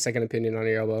got to get a second opinion on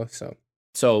your elbow.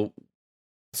 So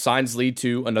signs lead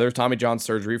to another Tommy John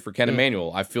surgery for Ken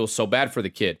Emanuel. I feel so bad for the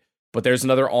kid, but there's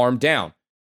another arm down.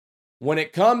 When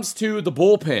it comes to the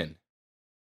bullpen,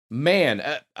 man,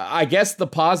 I guess the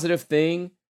positive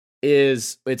thing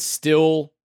is it's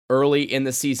still early in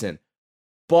the season,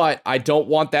 but I don't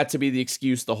want that to be the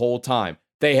excuse the whole time.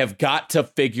 They have got to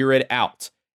figure it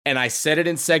out. And I said it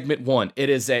in segment 1. It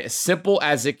is as simple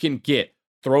as it can get.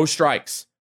 Throw strikes.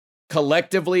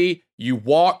 Collectively, you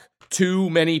walk too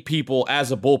many people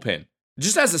as a bullpen,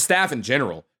 just as a staff in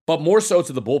general, but more so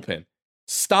to the bullpen.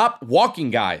 Stop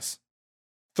walking guys.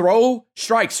 Throw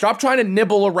strikes. Stop trying to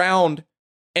nibble around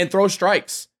and throw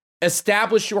strikes.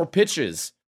 Establish your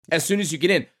pitches as soon as you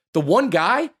get in. The one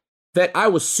guy that I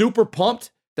was super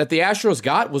pumped that the Astros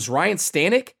got was Ryan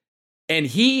Stanek, and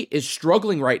he is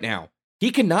struggling right now.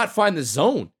 He cannot find the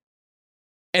zone.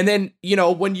 And then,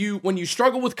 when you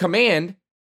struggle with command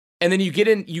and then you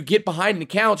get behind in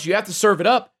accounts, you have to serve it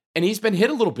up, and he's been hit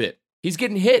a little bit. He's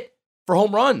getting hit for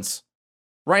home runs.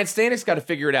 Ryan Stanek's got to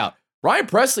figure it out. Ryan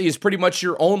Presley is pretty much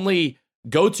your only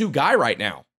go-to guy right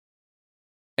now.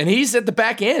 And he's at the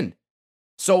back end.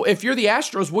 So if you're the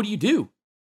Astros, what do?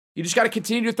 You just got to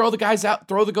continue to throw the guys out,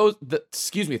 throw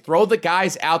the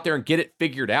guys out there and get it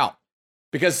figured out.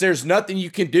 Because there's nothing you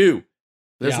can do.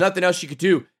 There's nothing else you could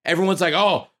do. Everyone's like,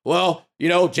 oh, well,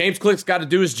 James Click's got to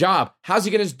do his job. How's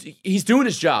he going to? He's doing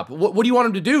his job. What do you want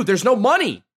him to do? There's no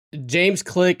money. James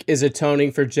Click is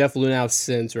atoning for Jeff Lunau's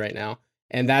sins right now.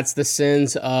 And that's the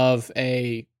sins of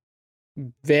a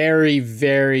very,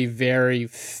 very, very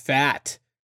fat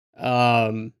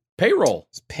payroll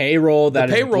that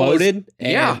is bloated.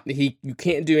 You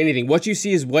can't do anything. What you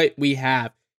see is what we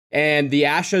have. And the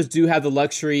Astros do have the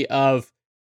luxury of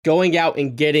going out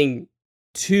and getting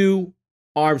 2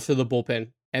 arms for the bullpen.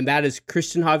 And that is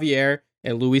Christian Javier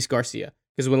and Luis Garcia.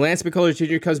 Because when Lance McCullers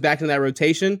Jr. comes back in that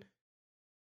rotation,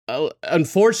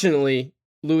 unfortunately,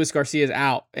 Luis Garcia is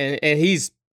out. And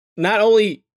he's not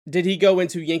only did he go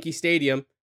into Yankee Stadium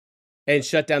and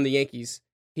shut down the Yankees,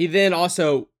 he then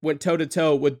also went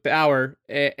toe-to-toe with Bauer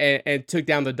and took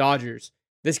down the Dodgers.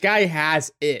 This guy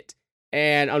has it.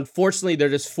 And unfortunately, they're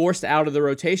just forced out of the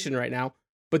rotation right now.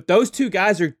 But those 2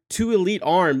 guys are 2 elite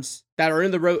arms that are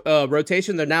in the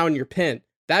rotation. They're now in your pen.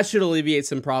 That should alleviate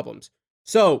some problems.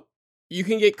 So you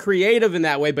can get creative in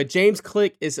that way. But James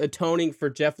Click is atoning for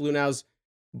Jeff Lunau's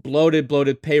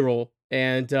bloated payroll.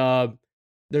 And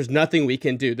there's nothing we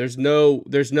can do. There's no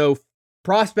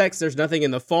prospects. There's nothing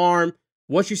in the farm.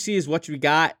 What you see is what you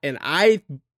got. And I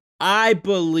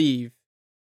believe,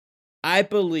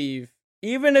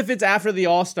 even if it's after the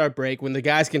All-Star break, when the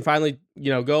guys can finally,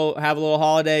 go have a little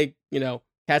holiday,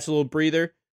 catch a little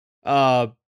breather,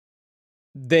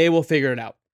 they will figure it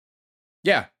out.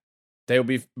 Yeah, they will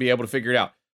be able to figure it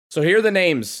out. So here are the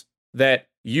names that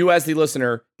you as the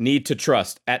listener need to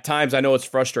trust. At times, I know it's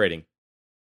frustrating.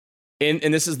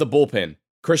 And this is the bullpen.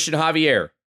 Christian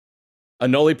Javier,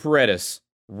 Anoli Paredes,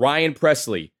 Ryan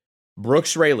Presley,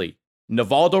 Brooks Raley,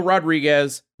 Nivaldo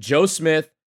Rodriguez, Joe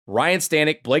Smith, Ryan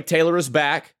Stanek, Blake Taylor is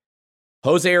back.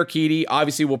 Jose Urquidy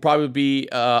obviously will probably be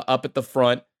up at the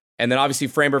front. And then obviously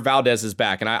Framber Valdez is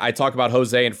back. And I talk about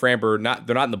Jose and Framber,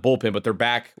 they're not in the bullpen, but they're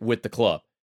back with the club.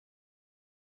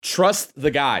 Trust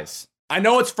the guys. I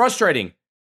know it's frustrating.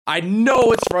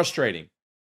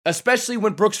 Especially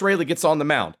when Brooks Raley gets on the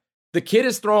mound. The kid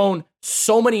has thrown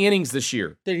so many innings this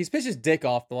year. Dude, he's pitched his dick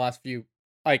off the last few.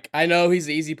 I know he's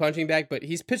the easy punching bag, but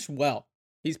he's pitched well.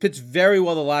 He's pitched very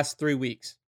well the last 3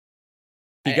 weeks.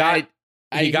 He got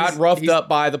roughed up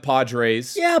by the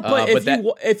Padres. Yeah, but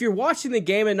if you're watching the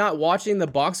game and not watching the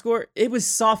box score, it was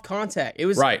soft contact. It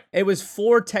was right. It was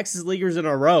 4 Texas leaguers in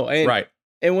a row. And,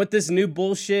 And with this new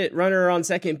bullshit runner on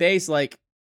second base, what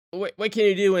can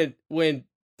you do when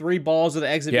 3 balls with an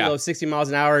exit below 60 miles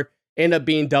an hour end up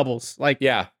being doubles?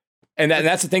 And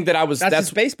that's the thing that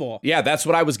that's baseball. Yeah, that's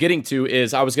what I was getting to.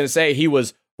 Is I was going to say he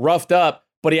was roughed up,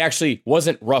 but he actually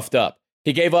wasn't roughed up.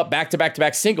 He gave up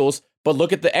back-to-back singles. But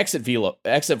look at the exit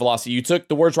velocity. You took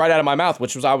the words right out of my mouth,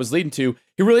 which was I was leading to.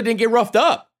 He really didn't get roughed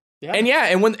up. Yeah.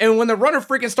 And when the runner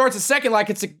freaking starts at second,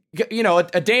 like it's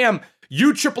a damn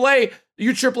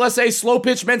USSSA slow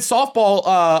pitch men's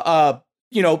softball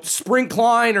Spring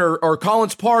Klein or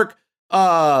Collins Park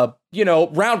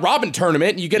round robin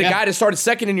tournament, and you get a guy to start at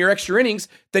second in your extra innings,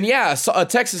 then a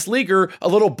Texas leaguer, a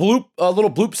little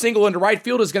bloop single into right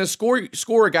field is going to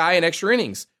score a guy in extra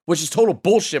innings, which is total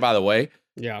bullshit, by the way.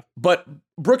 Yeah. But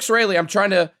Brooks Raley, I'm trying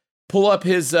to pull up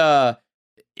his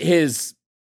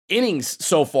innings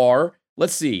so far.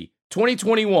 Let's see.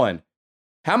 2021.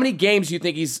 How many games do you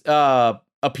think he's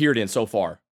appeared in so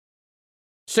far?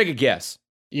 Just take a guess.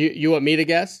 You want me to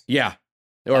guess? Yeah.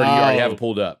 Or do you already have it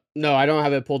pulled up? No, I don't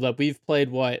have it pulled up. We've played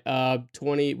 29,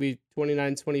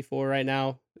 24 right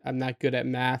now. I'm not good at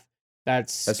math.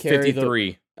 That's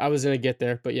 53. I was going to get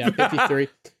there, but 53.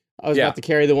 I was about to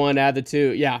carry the 1, add the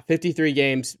 2. 53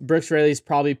 games. Brooks Raley's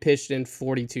probably pitched in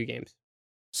 42 games.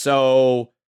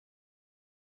 So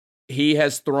he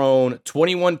has thrown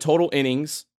 21 total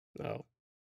innings. Oh.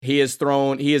 He has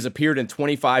appeared in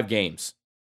 25 games.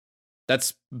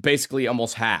 That's basically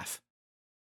almost half.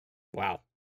 Wow.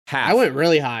 Half. I went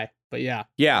really high, but yeah.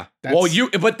 Yeah. That's what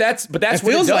it it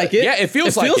feels like it. Yeah, it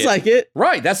feels like it.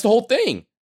 Right. That's the whole thing.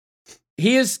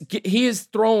 He is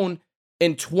thrown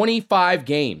in 25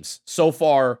 games so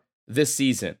far this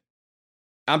season.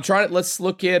 Let's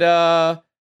look at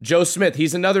Joe Smith.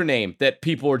 He's another name that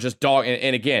people are just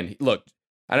and again, look,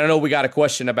 I don't know, we got a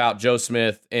question about Joe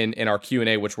Smith in our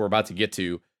Q&A, which we're about to get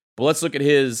to, but let's look at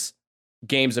his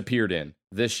games appeared in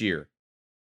this year.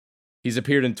 He's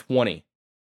appeared in 20.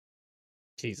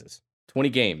 Jesus. 20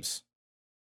 games.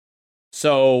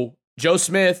 So Joe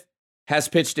Smith has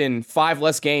pitched in 5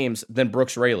 less games than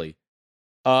Brooks Raley.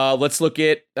 Let's look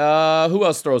at who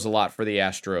else throws a lot for the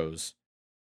Astros.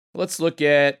 Let's look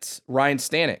at Ryan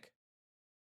Stanek.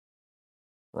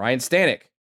 Ryan Stanek,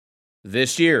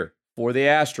 this year for the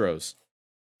Astros,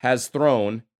 has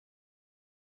thrown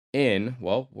in,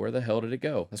 well, where the hell did it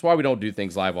go? That's why we don't do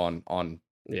things live on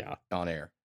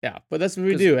air. Yeah, but that's what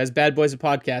we do as bad boys of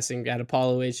podcasting at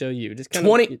Apollo HOU. Just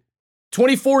kind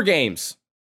 24 games.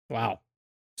 Wow.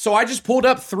 So I just pulled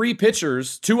up 3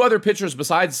 pitchers, 2 other pitchers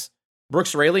besides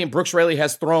Brooks Raley, and Brooks Raley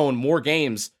has thrown more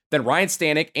games than Ryan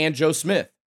Stanek and Joe Smith.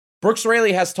 Brooks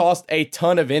Raley has tossed a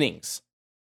ton of innings.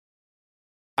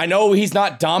 I know he's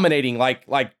not dominating like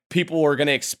people are going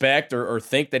to expect or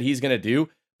think that he's going to do,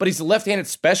 but he's a left-handed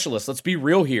specialist. Let's be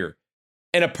real here.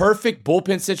 In a perfect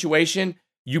bullpen situation,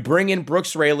 you bring in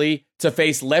Brooks Raley to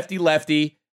face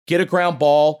lefty-lefty, get a ground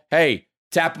ball. Hey,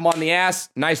 tap him on the ass.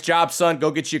 Nice job, son.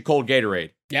 Go get you a cold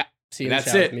Gatorade. Yeah. See,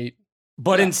 that's it.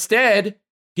 But instead,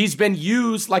 he's been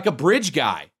used like a bridge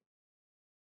guy.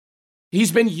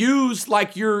 He's been used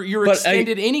like your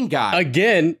extended inning guy.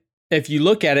 Again, if you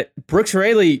look at it, Brooks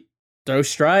Raley throws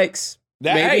strikes.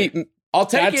 Hey, I'll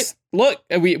take it. Look,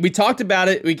 we talked about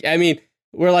it.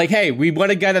 We're like, hey, we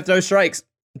want a guy that throws strikes.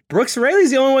 Brooks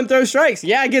Raley's the only one that throws strikes.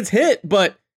 Yeah, it gets hit,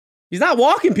 but he's not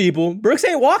walking people. Brooks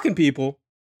ain't walking people.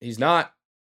 He's not.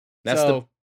 That's the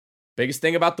biggest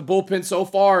thing about the bullpen so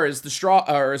far is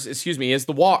is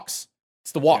the walks.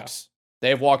 It's the walks. Yeah. They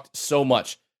have walked so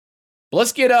much. But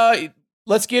let's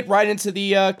get right into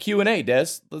the Q&A, Des.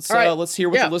 Let's hear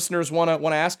what the listeners want to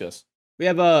ask us. We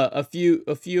have a few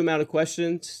amount of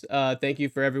questions. Thank you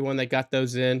for everyone that got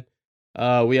those in.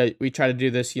 We try to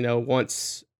do this,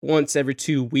 once every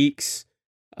 2 weeks,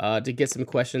 to get some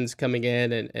questions coming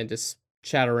in and just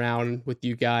chat around with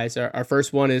you guys. Our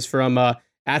first one is from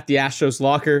at the Astros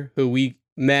Locker, who we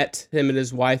met him and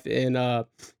his wife in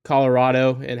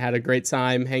Colorado and had a great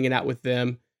time hanging out with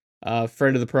them.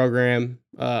 Friend of the program,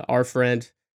 our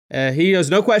friend. He goes,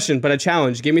 no question, but a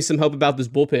challenge. Give me some hope about this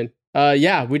bullpen.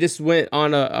 We just went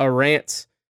on a rant.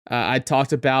 I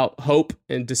talked about hope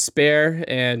and despair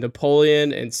and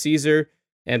Napoleon and Caesar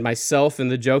and myself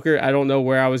and the Joker. I don't know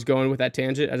where I was going with that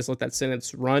tangent. I just let that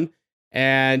sentence run.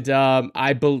 And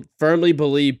I firmly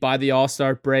believe by the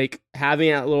All-Star break, having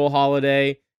that little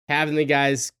holiday, having the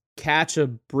guys catch a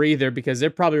breather because they're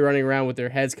probably running around with their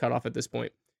heads cut off at this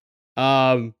point.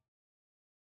 I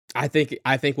think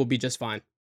we'll be just fine.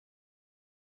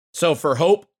 So for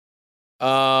hope,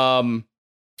 what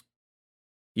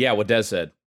Des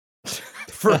said.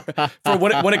 for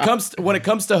when it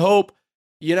comes to hope,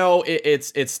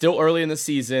 it's still early in the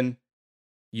season.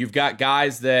 You've got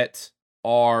guys that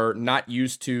are not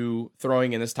used to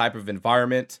throwing in this type of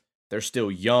environment. They're still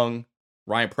young.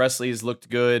 Ryan Presley has looked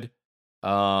good.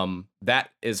 That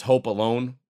is hope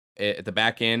alone at the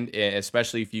back end,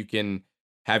 especially if you can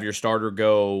have your starter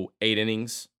go 8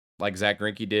 innings like Zach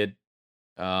Greinke did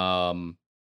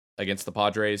against the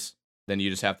Padres. Then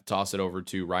you just have to toss it over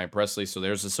to Ryan Presley. So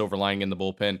there's a silver lining in the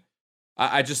bullpen.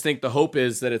 I just think the hope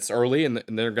is that it's early and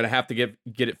they're going to have to get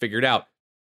it figured out.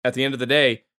 At the end of the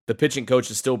day, the pitching coach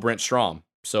is still Brent Strom.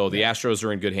 So the Astros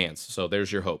are in good hands. So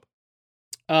there's your hope.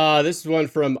 This is one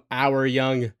from our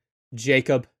young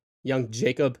Jacob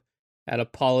at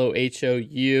Apollo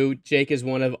HOU. Jake is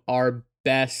one of our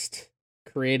best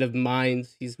creative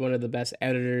minds. He's one of the best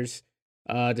editors.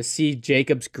 To see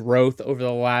Jacob's growth over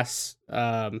the last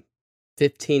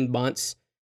 15 months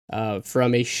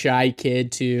from a shy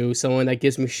kid to someone that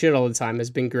gives me shit all the time has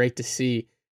been great to see.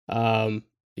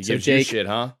 He gives you shit,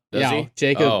 huh? Does he?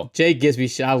 Jake gives me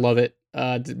shit. I love it.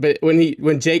 But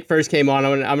when Jake first came on,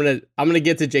 I'm gonna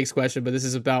get to Jake's question, but this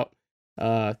is about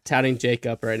touting Jake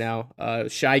up right now.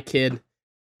 Shy kid,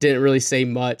 didn't really say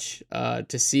much.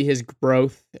 To see his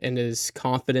growth and his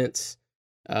confidence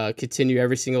continue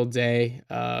every single day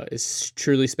is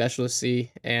truly special to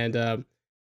see, and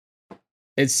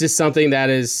it's just something that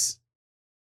is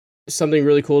something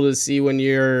really cool to see when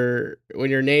your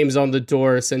name's on the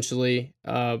door, essentially,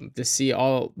 to see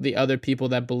all the other people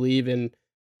that believe in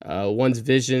one's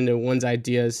vision and one's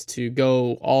ideas to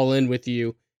go all in with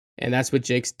you. And that's what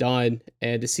Jake's done.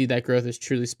 And to see that growth is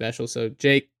truly special. So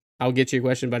Jake, I'll get to your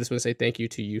question, but I just want to say thank you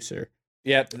to you, sir.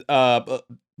 Yeah.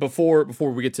 Before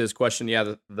we get to his question,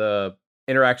 yeah, the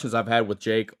interactions I've had with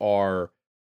Jake are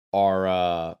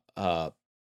not,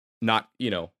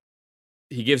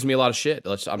 he gives me a lot of shit.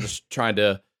 I'm just trying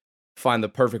to find the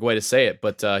perfect way to say it,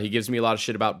 but he gives me a lot of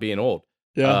shit about being old.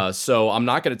 Yeah. So I'm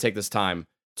not going to take this time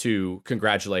to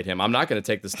congratulate him. I'm not going to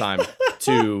take this time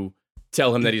to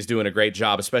tell him that he's doing a great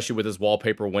job, especially with his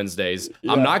Wallpaper Wednesdays.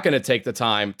 Yeah. I'm not going to take the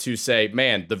time to say,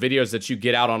 man, the videos that you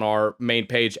get out on our main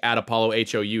page at Apollo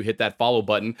HOU, hit that follow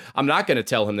button. I'm not going to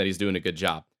tell him that he's doing a good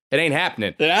job. It ain't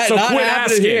happening. So quit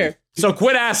asking. Here. So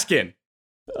quit asking.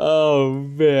 Oh,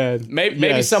 man.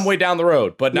 Maybe some way down the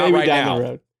road, but not right now. The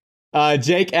road.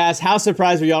 Jake asks, how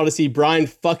surprised were y'all to see Brian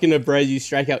fucking Abreu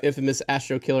strike out infamous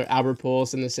Astro killer Albert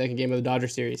Pujols in the second game of the Dodger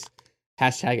series?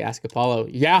 Hashtag Ask Apollo.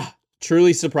 Yeah,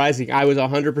 truly surprising. I was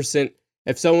 100%.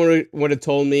 If someone would have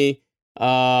told me,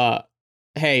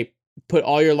 hey, put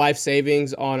all your life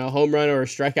savings on a home run or a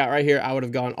strikeout right here, I would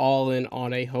have gone all in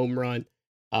on a home run.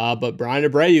 But Brian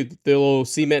Abreu, the little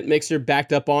cement mixer,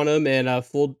 backed up on him and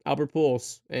fooled Albert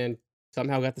Pujols and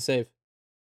somehow got the save.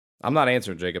 I'm not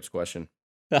answering Jacob's question.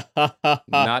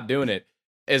 Not doing it.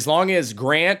 As long as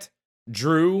Grant,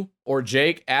 Drew, or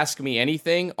Jake ask me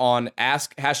anything on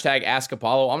hashtag Ask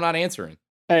Apollo, I'm not answering.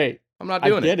 Hey, I'm not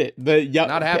doing it. I get it.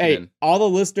 Not happening. Hey, all the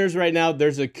listeners right now,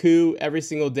 there's a coup every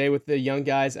single day with the young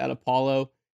guys at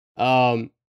Apollo,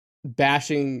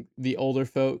 bashing the older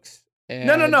folks. And,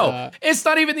 no. It's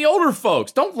not even the older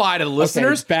folks. Don't lie to the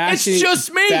listeners. It's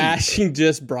just me. Bashing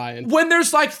just Brian. When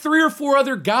there's like 3 or 4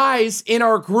 other guys in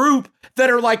our group that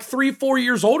are like 3-4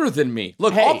 years older than me.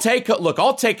 Look, hey. I'll take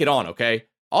it on, okay?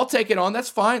 I'll take it on. That's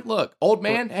fine. Look, old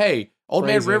man, old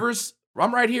man Rivers,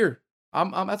 I'm right here.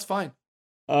 I'm that's fine.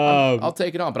 I'll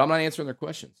take it on, but I'm not answering their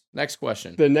questions. Next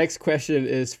question. The next question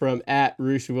is from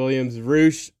 @Roosh Williams.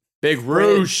 Roosh. Big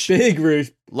Roosh.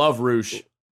 Love Roosh.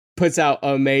 Puts out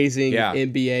amazing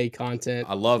NBA content.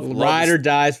 I love Ride or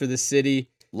dies for the city.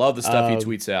 Love the stuff he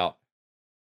tweets out.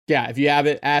 Yeah, if you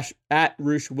haven't,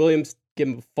 @Roosh Williams, give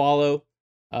him a follow.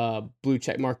 Blue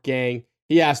checkmark gang.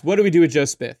 He asked, what do we do with Joe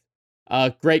Smith?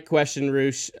 Great question,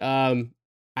 Roosh.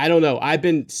 I don't know. I've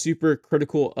been super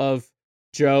critical of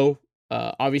Joe.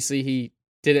 Obviously, he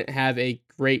didn't have a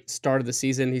great start of the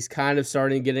season. He's kind of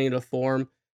starting getting into form,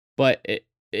 but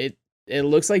it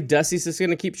looks like Dusty's just going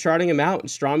to keep charting him out, and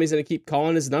Strami's going to keep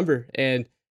calling his number. And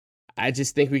I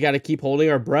just think we got to keep holding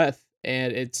our breath.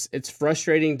 And it's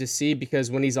frustrating to see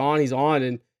because when he's on,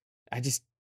 and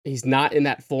he's not in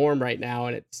that form right now,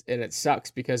 and it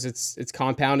sucks because it's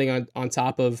compounding on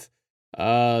top of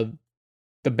the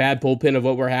bad bullpen of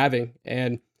what we're having.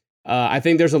 And I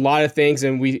think there's a lot of things,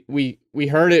 and we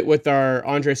heard it with our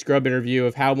Andre Scrub interview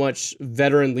of how much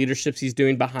veteran leadership he's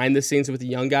doing behind the scenes with the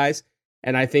young guys.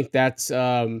 And I think that's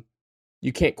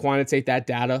you can't quantitate that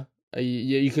data.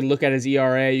 You can look at his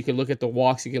ERA, you can look at the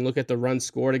walks, you can look at the runs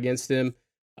scored against him.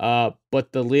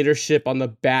 But the leadership on the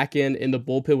back end in the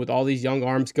bullpen with all these young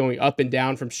arms going up and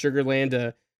down from Sugar Land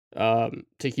to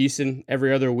Houston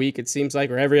every other week, it seems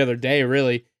like, or every other day,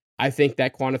 really. I think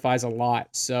that quantifies a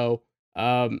lot. So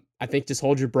I think just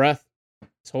hold your breath.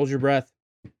 Just hold your breath.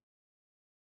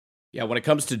 Yeah, when it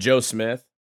comes to Joe Smith,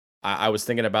 I was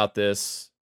thinking about this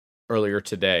earlier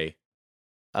today.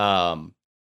 Joe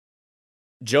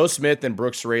Smith and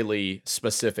Brooks Raley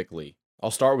specifically.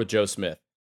 I'll start with Joe Smith.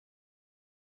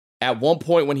 At one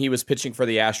point when he was pitching for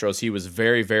the Astros, he was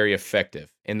very, very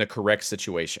effective in the correct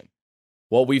situation.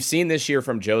 What we've seen this year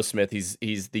from Joe Smith, he's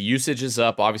the usage is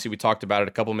up. Obviously, we talked about it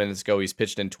a couple minutes ago. He's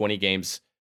pitched in 20 games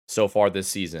so far this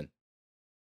season.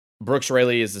 Brooks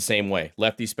Raley is the same way,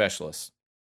 lefty specialist.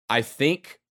 I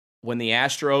think when the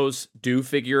Astros do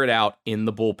figure it out in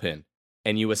the bullpen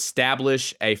and you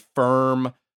establish a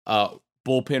firm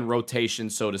bullpen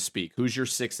rotation, so to speak, who's your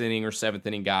 6th inning or 7th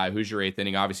inning guy, who's your 8th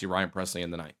inning, obviously Ryan Presley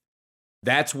in the 9th.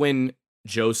 That's when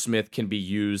Joe Smith can be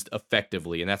used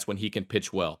effectively, and that's when he can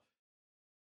pitch well.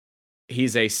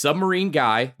 He's a submarine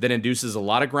guy that induces a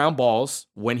lot of ground balls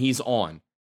when he's on.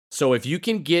 So if you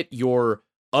can get your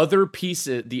other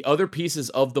pieces, the other pieces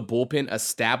of the bullpen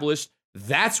established,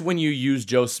 that's when you use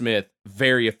Joe Smith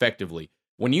very effectively.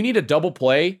 When you need a double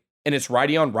play and it's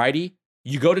righty on righty,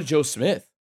 you go to Joe Smith.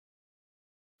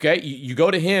 Okay, you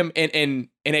go to him, and in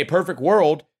a perfect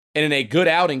world and in a good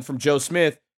outing from Joe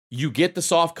Smith, you get the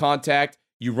soft contact,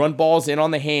 you run balls in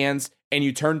on the hands, and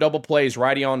you turn double plays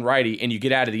righty on righty, and you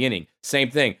get out of the inning. Same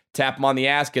thing. Tap him on the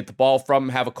ass, get the ball from him,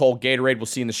 have a cold Gatorade. We'll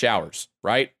see in the showers,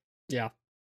 right? Yeah.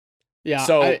 Yeah.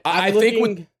 So I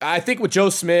think with Joe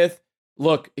Smith,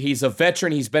 look, he's a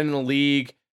veteran. He's been in the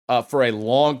league for a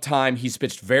long time. He's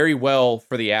pitched very well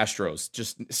for the Astros.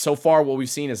 Just so far, what we've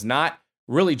seen is not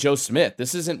really Joe Smith.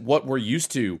 This isn't what we're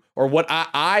used to or what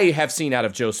I have seen out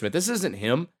of Joe Smith. This isn't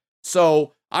him.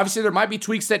 So obviously there might be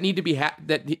tweaks that need to be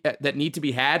that need to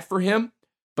be had for him.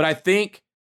 But I think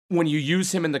when you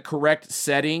use him in the correct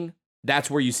setting, that's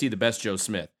where you see the best Joe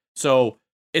Smith. So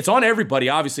it's on everybody,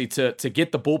 obviously, to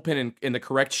get the bullpen in the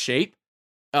correct shape.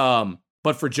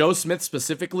 But for Joe Smith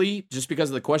specifically, just because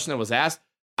of the question that was asked,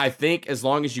 I think as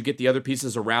long as you get the other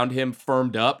pieces around him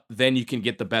firmed up, then you can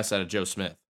get the best out of Joe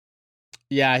Smith.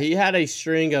 Yeah, he had a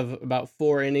string of about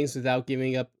 4 innings without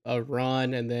giving up a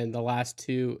run, and then the last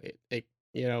 2,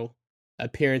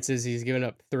 appearances, he's given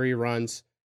up 3 runs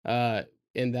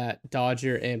in that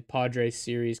Dodger and Padres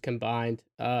series combined.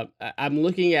 I'm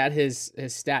looking at his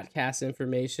StatCast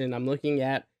information. I'm looking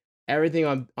at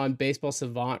everything on Baseball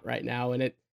Savant right now,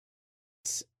 and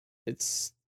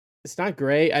it's not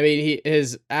great. I mean,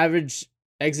 his average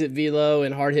exit velo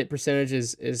and hard hit percentage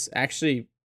is actually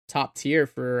top tier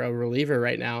for a reliever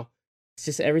right now. It's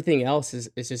just everything else is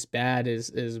just bad.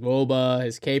 His WOBA,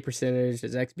 his K percentage,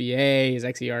 his XBA, his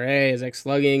xERA, his X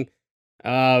slugging.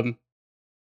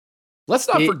 Let's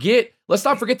not forget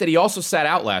that he also sat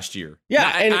out last year. Yeah,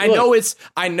 now, and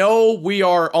I know we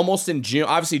are almost in June.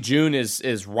 Obviously, June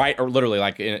is right, or literally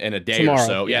like in a day tomorrow, or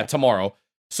so. Yeah, tomorrow.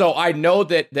 So I know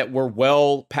that we're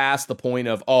well past the point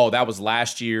of, that was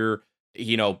last year,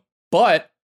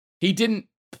 but he didn't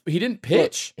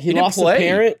pitch. Look, he didn't lost play. a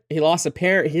parent. He lost a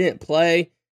parent. He didn't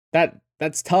play.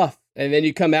 That's tough. And then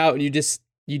you come out and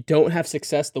you don't have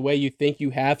success the way you think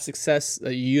you have success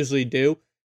that you usually do.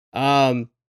 I'm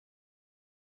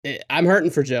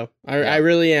hurting for Joe. I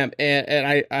really am.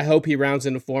 And I hope he rounds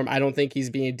into form. I don't think he's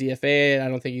being DFA'd. I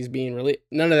don't think he's being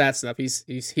none of that stuff.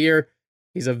 He's here.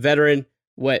 He's a veteran.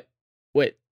 What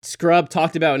Scrub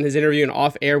talked about in his interview and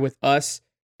off air with us,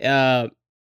 what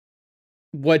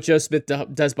Joe Smith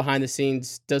does behind the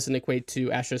scenes doesn't equate to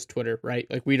Astros Twitter, right?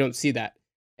 Like, we don't see that.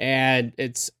 And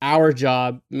it's our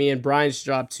job, me and Brian's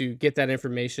job, to get that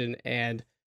information and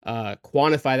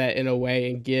quantify that in a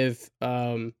way and give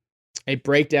a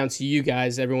breakdown to you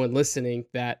guys, everyone listening,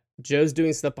 that Joe's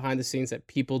doing stuff behind the scenes that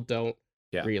people don't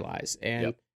realize.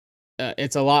 And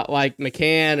it's a lot like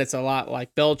McCann. It's a lot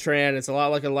like Beltran. It's a lot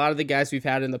like a lot of the guys we've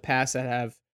had in the past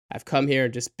that have come here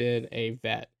and just been a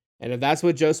vet. And if that's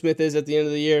what Joe Smith is at the end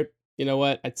of the year, you know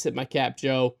what? I'd tip my cap,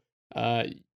 Joe.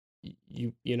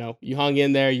 You hung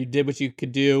in there. You did what you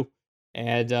could do.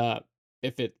 And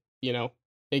if it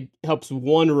helps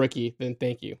one rookie, then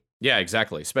thank you. Yeah,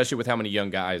 exactly. Especially with how many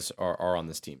young guys are on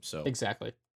this team. So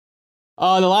exactly.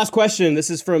 The last question.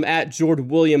 This is from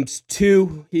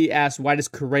 @JordWilliams2. He asked, "Why does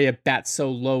Correa bat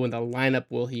so low in the lineup?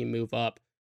 Will he move up?"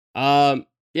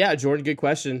 Yeah, Jordan, good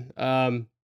question.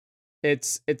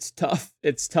 It's tough.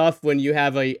 It's tough when you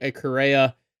have a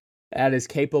Correa that is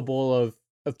capable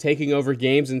of taking over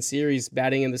games and series,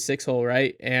 batting in the 6 hole,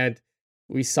 right? And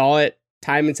we saw it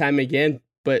time and time again.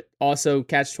 But also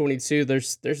catch 22.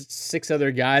 There's 6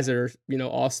 other guys that are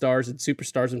all-stars and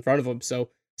superstars in front of him.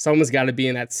 So someone's got to be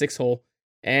in that 6 hole.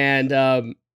 And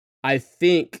I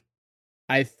think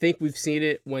we've seen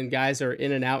it when guys are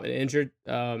in and out and injured.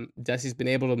 Desi's been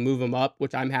able to move them up,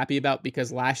 which I'm happy about,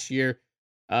 because last year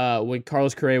when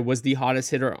Carlos Correa was the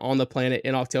hottest hitter on the planet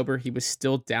in October, he was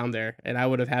still down there, and I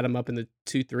would have had him up in the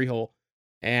 2-3 hole.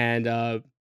 And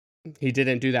he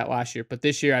didn't do that last year. But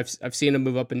this year I've seen him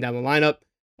move up and down the lineup,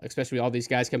 especially all these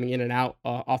guys coming in and out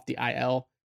off the IL.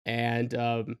 And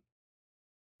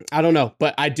I don't know,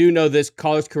 but I do know this: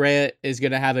 Carlos Correa is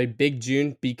going to have a big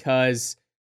June, because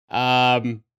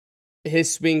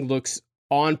his swing looks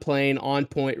on plane, on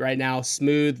point right now,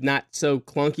 smooth, not so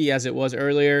clunky as it was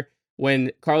earlier.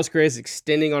 When Carlos Correa is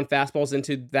extending on fastballs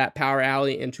into that power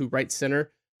alley into right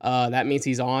center, that means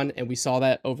he's on, and we saw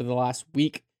that over the last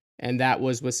week, and that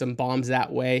was with some bombs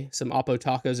that way, some Oppo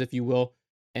tacos, if you will.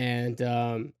 And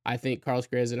I think Carlos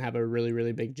Correa is going to have a really,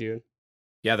 really big June.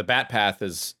 Yeah, the bat path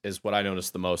is what I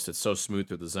noticed the most. It's so smooth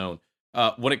through the zone.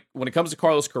 When it comes to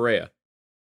Carlos Correa,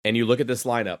 and you look at this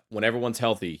lineup, when everyone's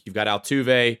healthy, you've got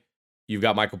Altuve, you've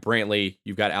got Michael Brantley,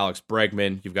 you've got Alex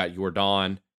Bregman, you've got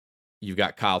Yordan, you've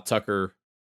got Kyle Tucker,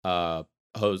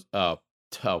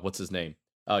 what's his name?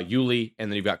 Yuli,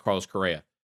 and then you've got Carlos Correa.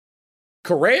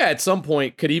 Correa at some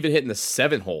point could even hit in the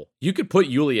 7 hole. You could put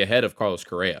Yuli ahead of Carlos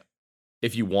Correa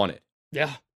if you wanted.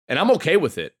 Yeah. And I'm okay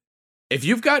with it. If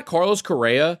you've got Carlos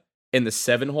Correa in the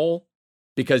 7 hole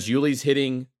because Yuli's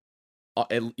hitting,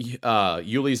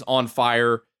 Yuli's on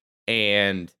fire,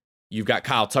 and you've got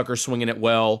Kyle Tucker swinging it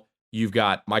well, you've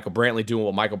got Michael Brantley doing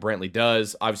what Michael Brantley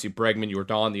does, obviously Bregman,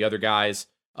 Yordan, the other guys,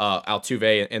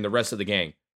 Altuve, and the rest of the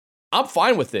gang, I'm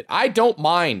fine with it. I don't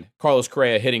mind Carlos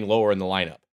Correa hitting lower in the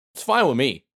lineup. It's fine with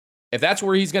me. If that's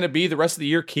where he's going to be the rest of the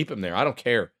year, keep him there. I don't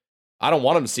care. I don't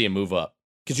want him to see him move up.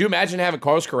 Could you imagine having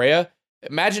Carlos Correa?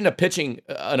 Imagine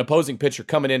an opposing pitcher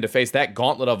coming in to face that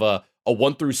gauntlet of a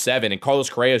 1 through 7, and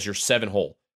Carlos Correa is your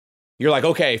 7-hole. You're like,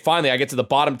 okay, finally I get to the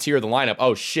bottom tier of the lineup.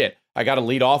 Oh shit, I got to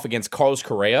lead off against Carlos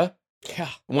Correa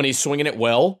when he's swinging it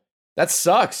well. That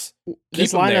sucks.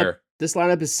 Keep him there. This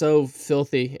lineup is so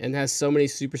filthy and has so many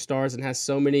superstars and has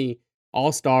so many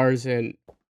all-stars, and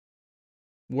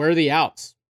where are the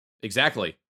outs?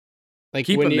 Exactly. Like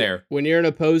keep him there. When you're an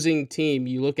opposing team,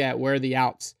 you look at where are the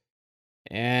outs.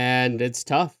 And it's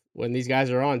tough when these guys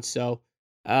are on. So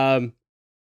I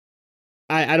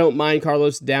don't mind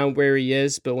Carlos down where he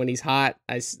is, but when he's hot,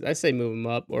 I say move him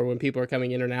up. Or when people are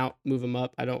coming in and out, move him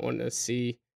up. I don't want to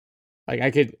see, like,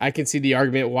 I can see the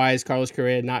argument why is Carlos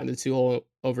Correa not in the 2-hole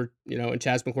over, and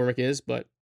Chas McCormick is, but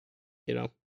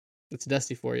it's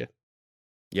Dusty for you.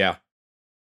 Yeah,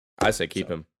 I say keep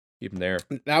him there.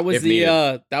 That was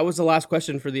the last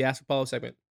question for the Ask Apollo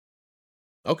segment.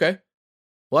 Okay.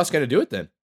 Well, that's going to do it then.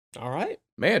 All right.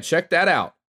 Man, check that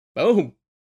out. Boom.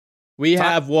 We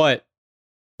have what?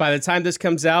 By the time this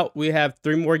comes out, we have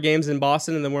 3 more games in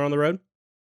Boston, and then we're on the road?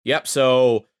 Yep.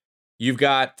 So you've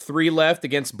got 3 left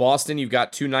against Boston. You've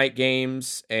got 2 night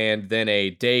games and then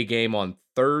a day game on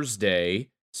Thursday.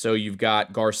 So you've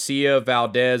got Garcia,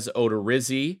 Valdez,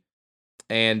 Odorizzi,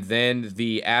 and then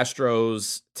the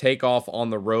Astros take off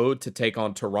on the road to take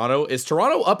on Toronto. Is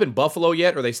Toronto up in Buffalo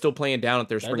yet, or are they still playing down at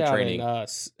their spring training?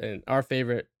 In our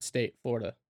favorite state,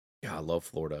 Florida. Yeah, I love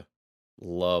Florida.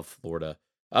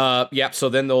 Yeah, so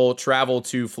then they'll travel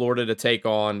to Florida to take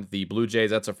on the Blue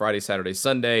Jays. That's a Friday, Saturday,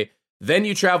 Sunday. Then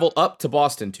you travel up to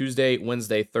Boston Tuesday,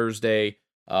 Wednesday, Thursday,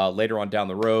 later on down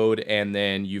the road. And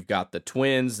then you've got the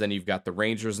Twins, then you've got the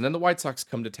Rangers, and then the White Sox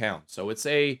come to town. So it's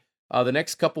the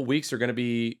next couple weeks are going to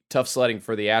be tough sledding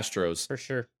for the Astros. For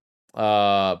sure.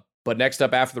 But next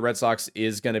up after the Red Sox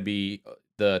is going to be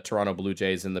the Toronto Blue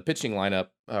Jays, and the pitching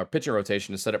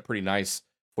rotation is set up pretty nice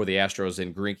for the Astros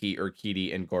in Greinke,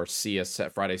 Urquidy, and Garcia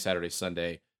set Friday, Saturday,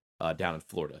 Sunday down in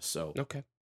Florida. So okay,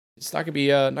 it's not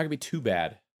gonna be too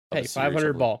bad. Hey,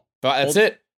 500 ball. That's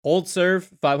it. Hold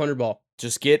serve, 500 ball.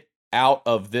 Just get out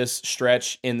of this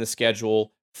stretch in the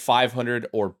schedule, 500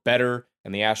 or better,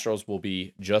 and the Astros will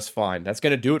be just fine. That's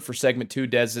going to do it for segment 2,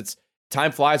 Des.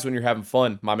 Time flies when you're having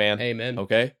fun, my man. Amen.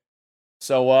 Okay?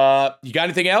 So, you got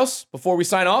anything else before we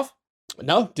sign off?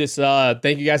 No, just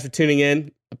thank you guys for tuning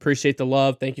in. Appreciate the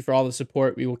love. Thank you for all the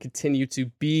support. We will continue to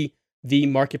be the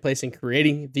marketplace and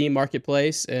creating the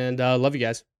marketplace, and love you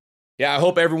guys. Yeah, I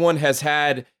hope everyone has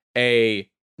had a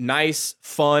nice,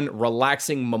 fun,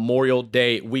 relaxing Memorial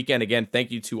Day weekend. Again, thank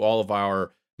you to all of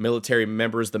our military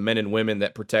members, the men and women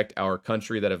that protect our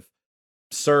country, that have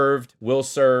served, will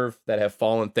serve, that have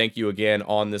fallen. Thank you again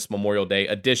on this Memorial Day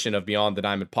edition of Beyond the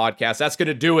Diamond podcast. That's going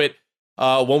to do it.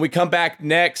 When we come back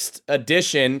next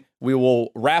edition, we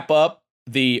will wrap up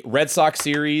the Red Sox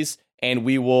series and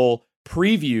we will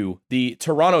preview the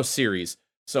Toronto series.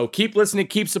 So keep listening,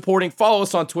 keep supporting. Follow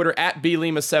us on Twitter at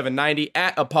BLima790,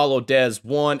 at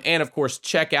ApolloDez1, and of course,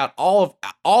 check out all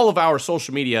of our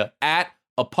social media at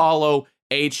Apollo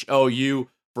HOU.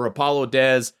 For Apollo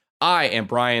Dez, I am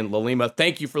Brian Lalima.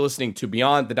 Thank you for listening to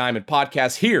Beyond the Diamond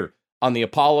podcast here on the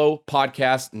Apollo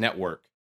Podcast Network.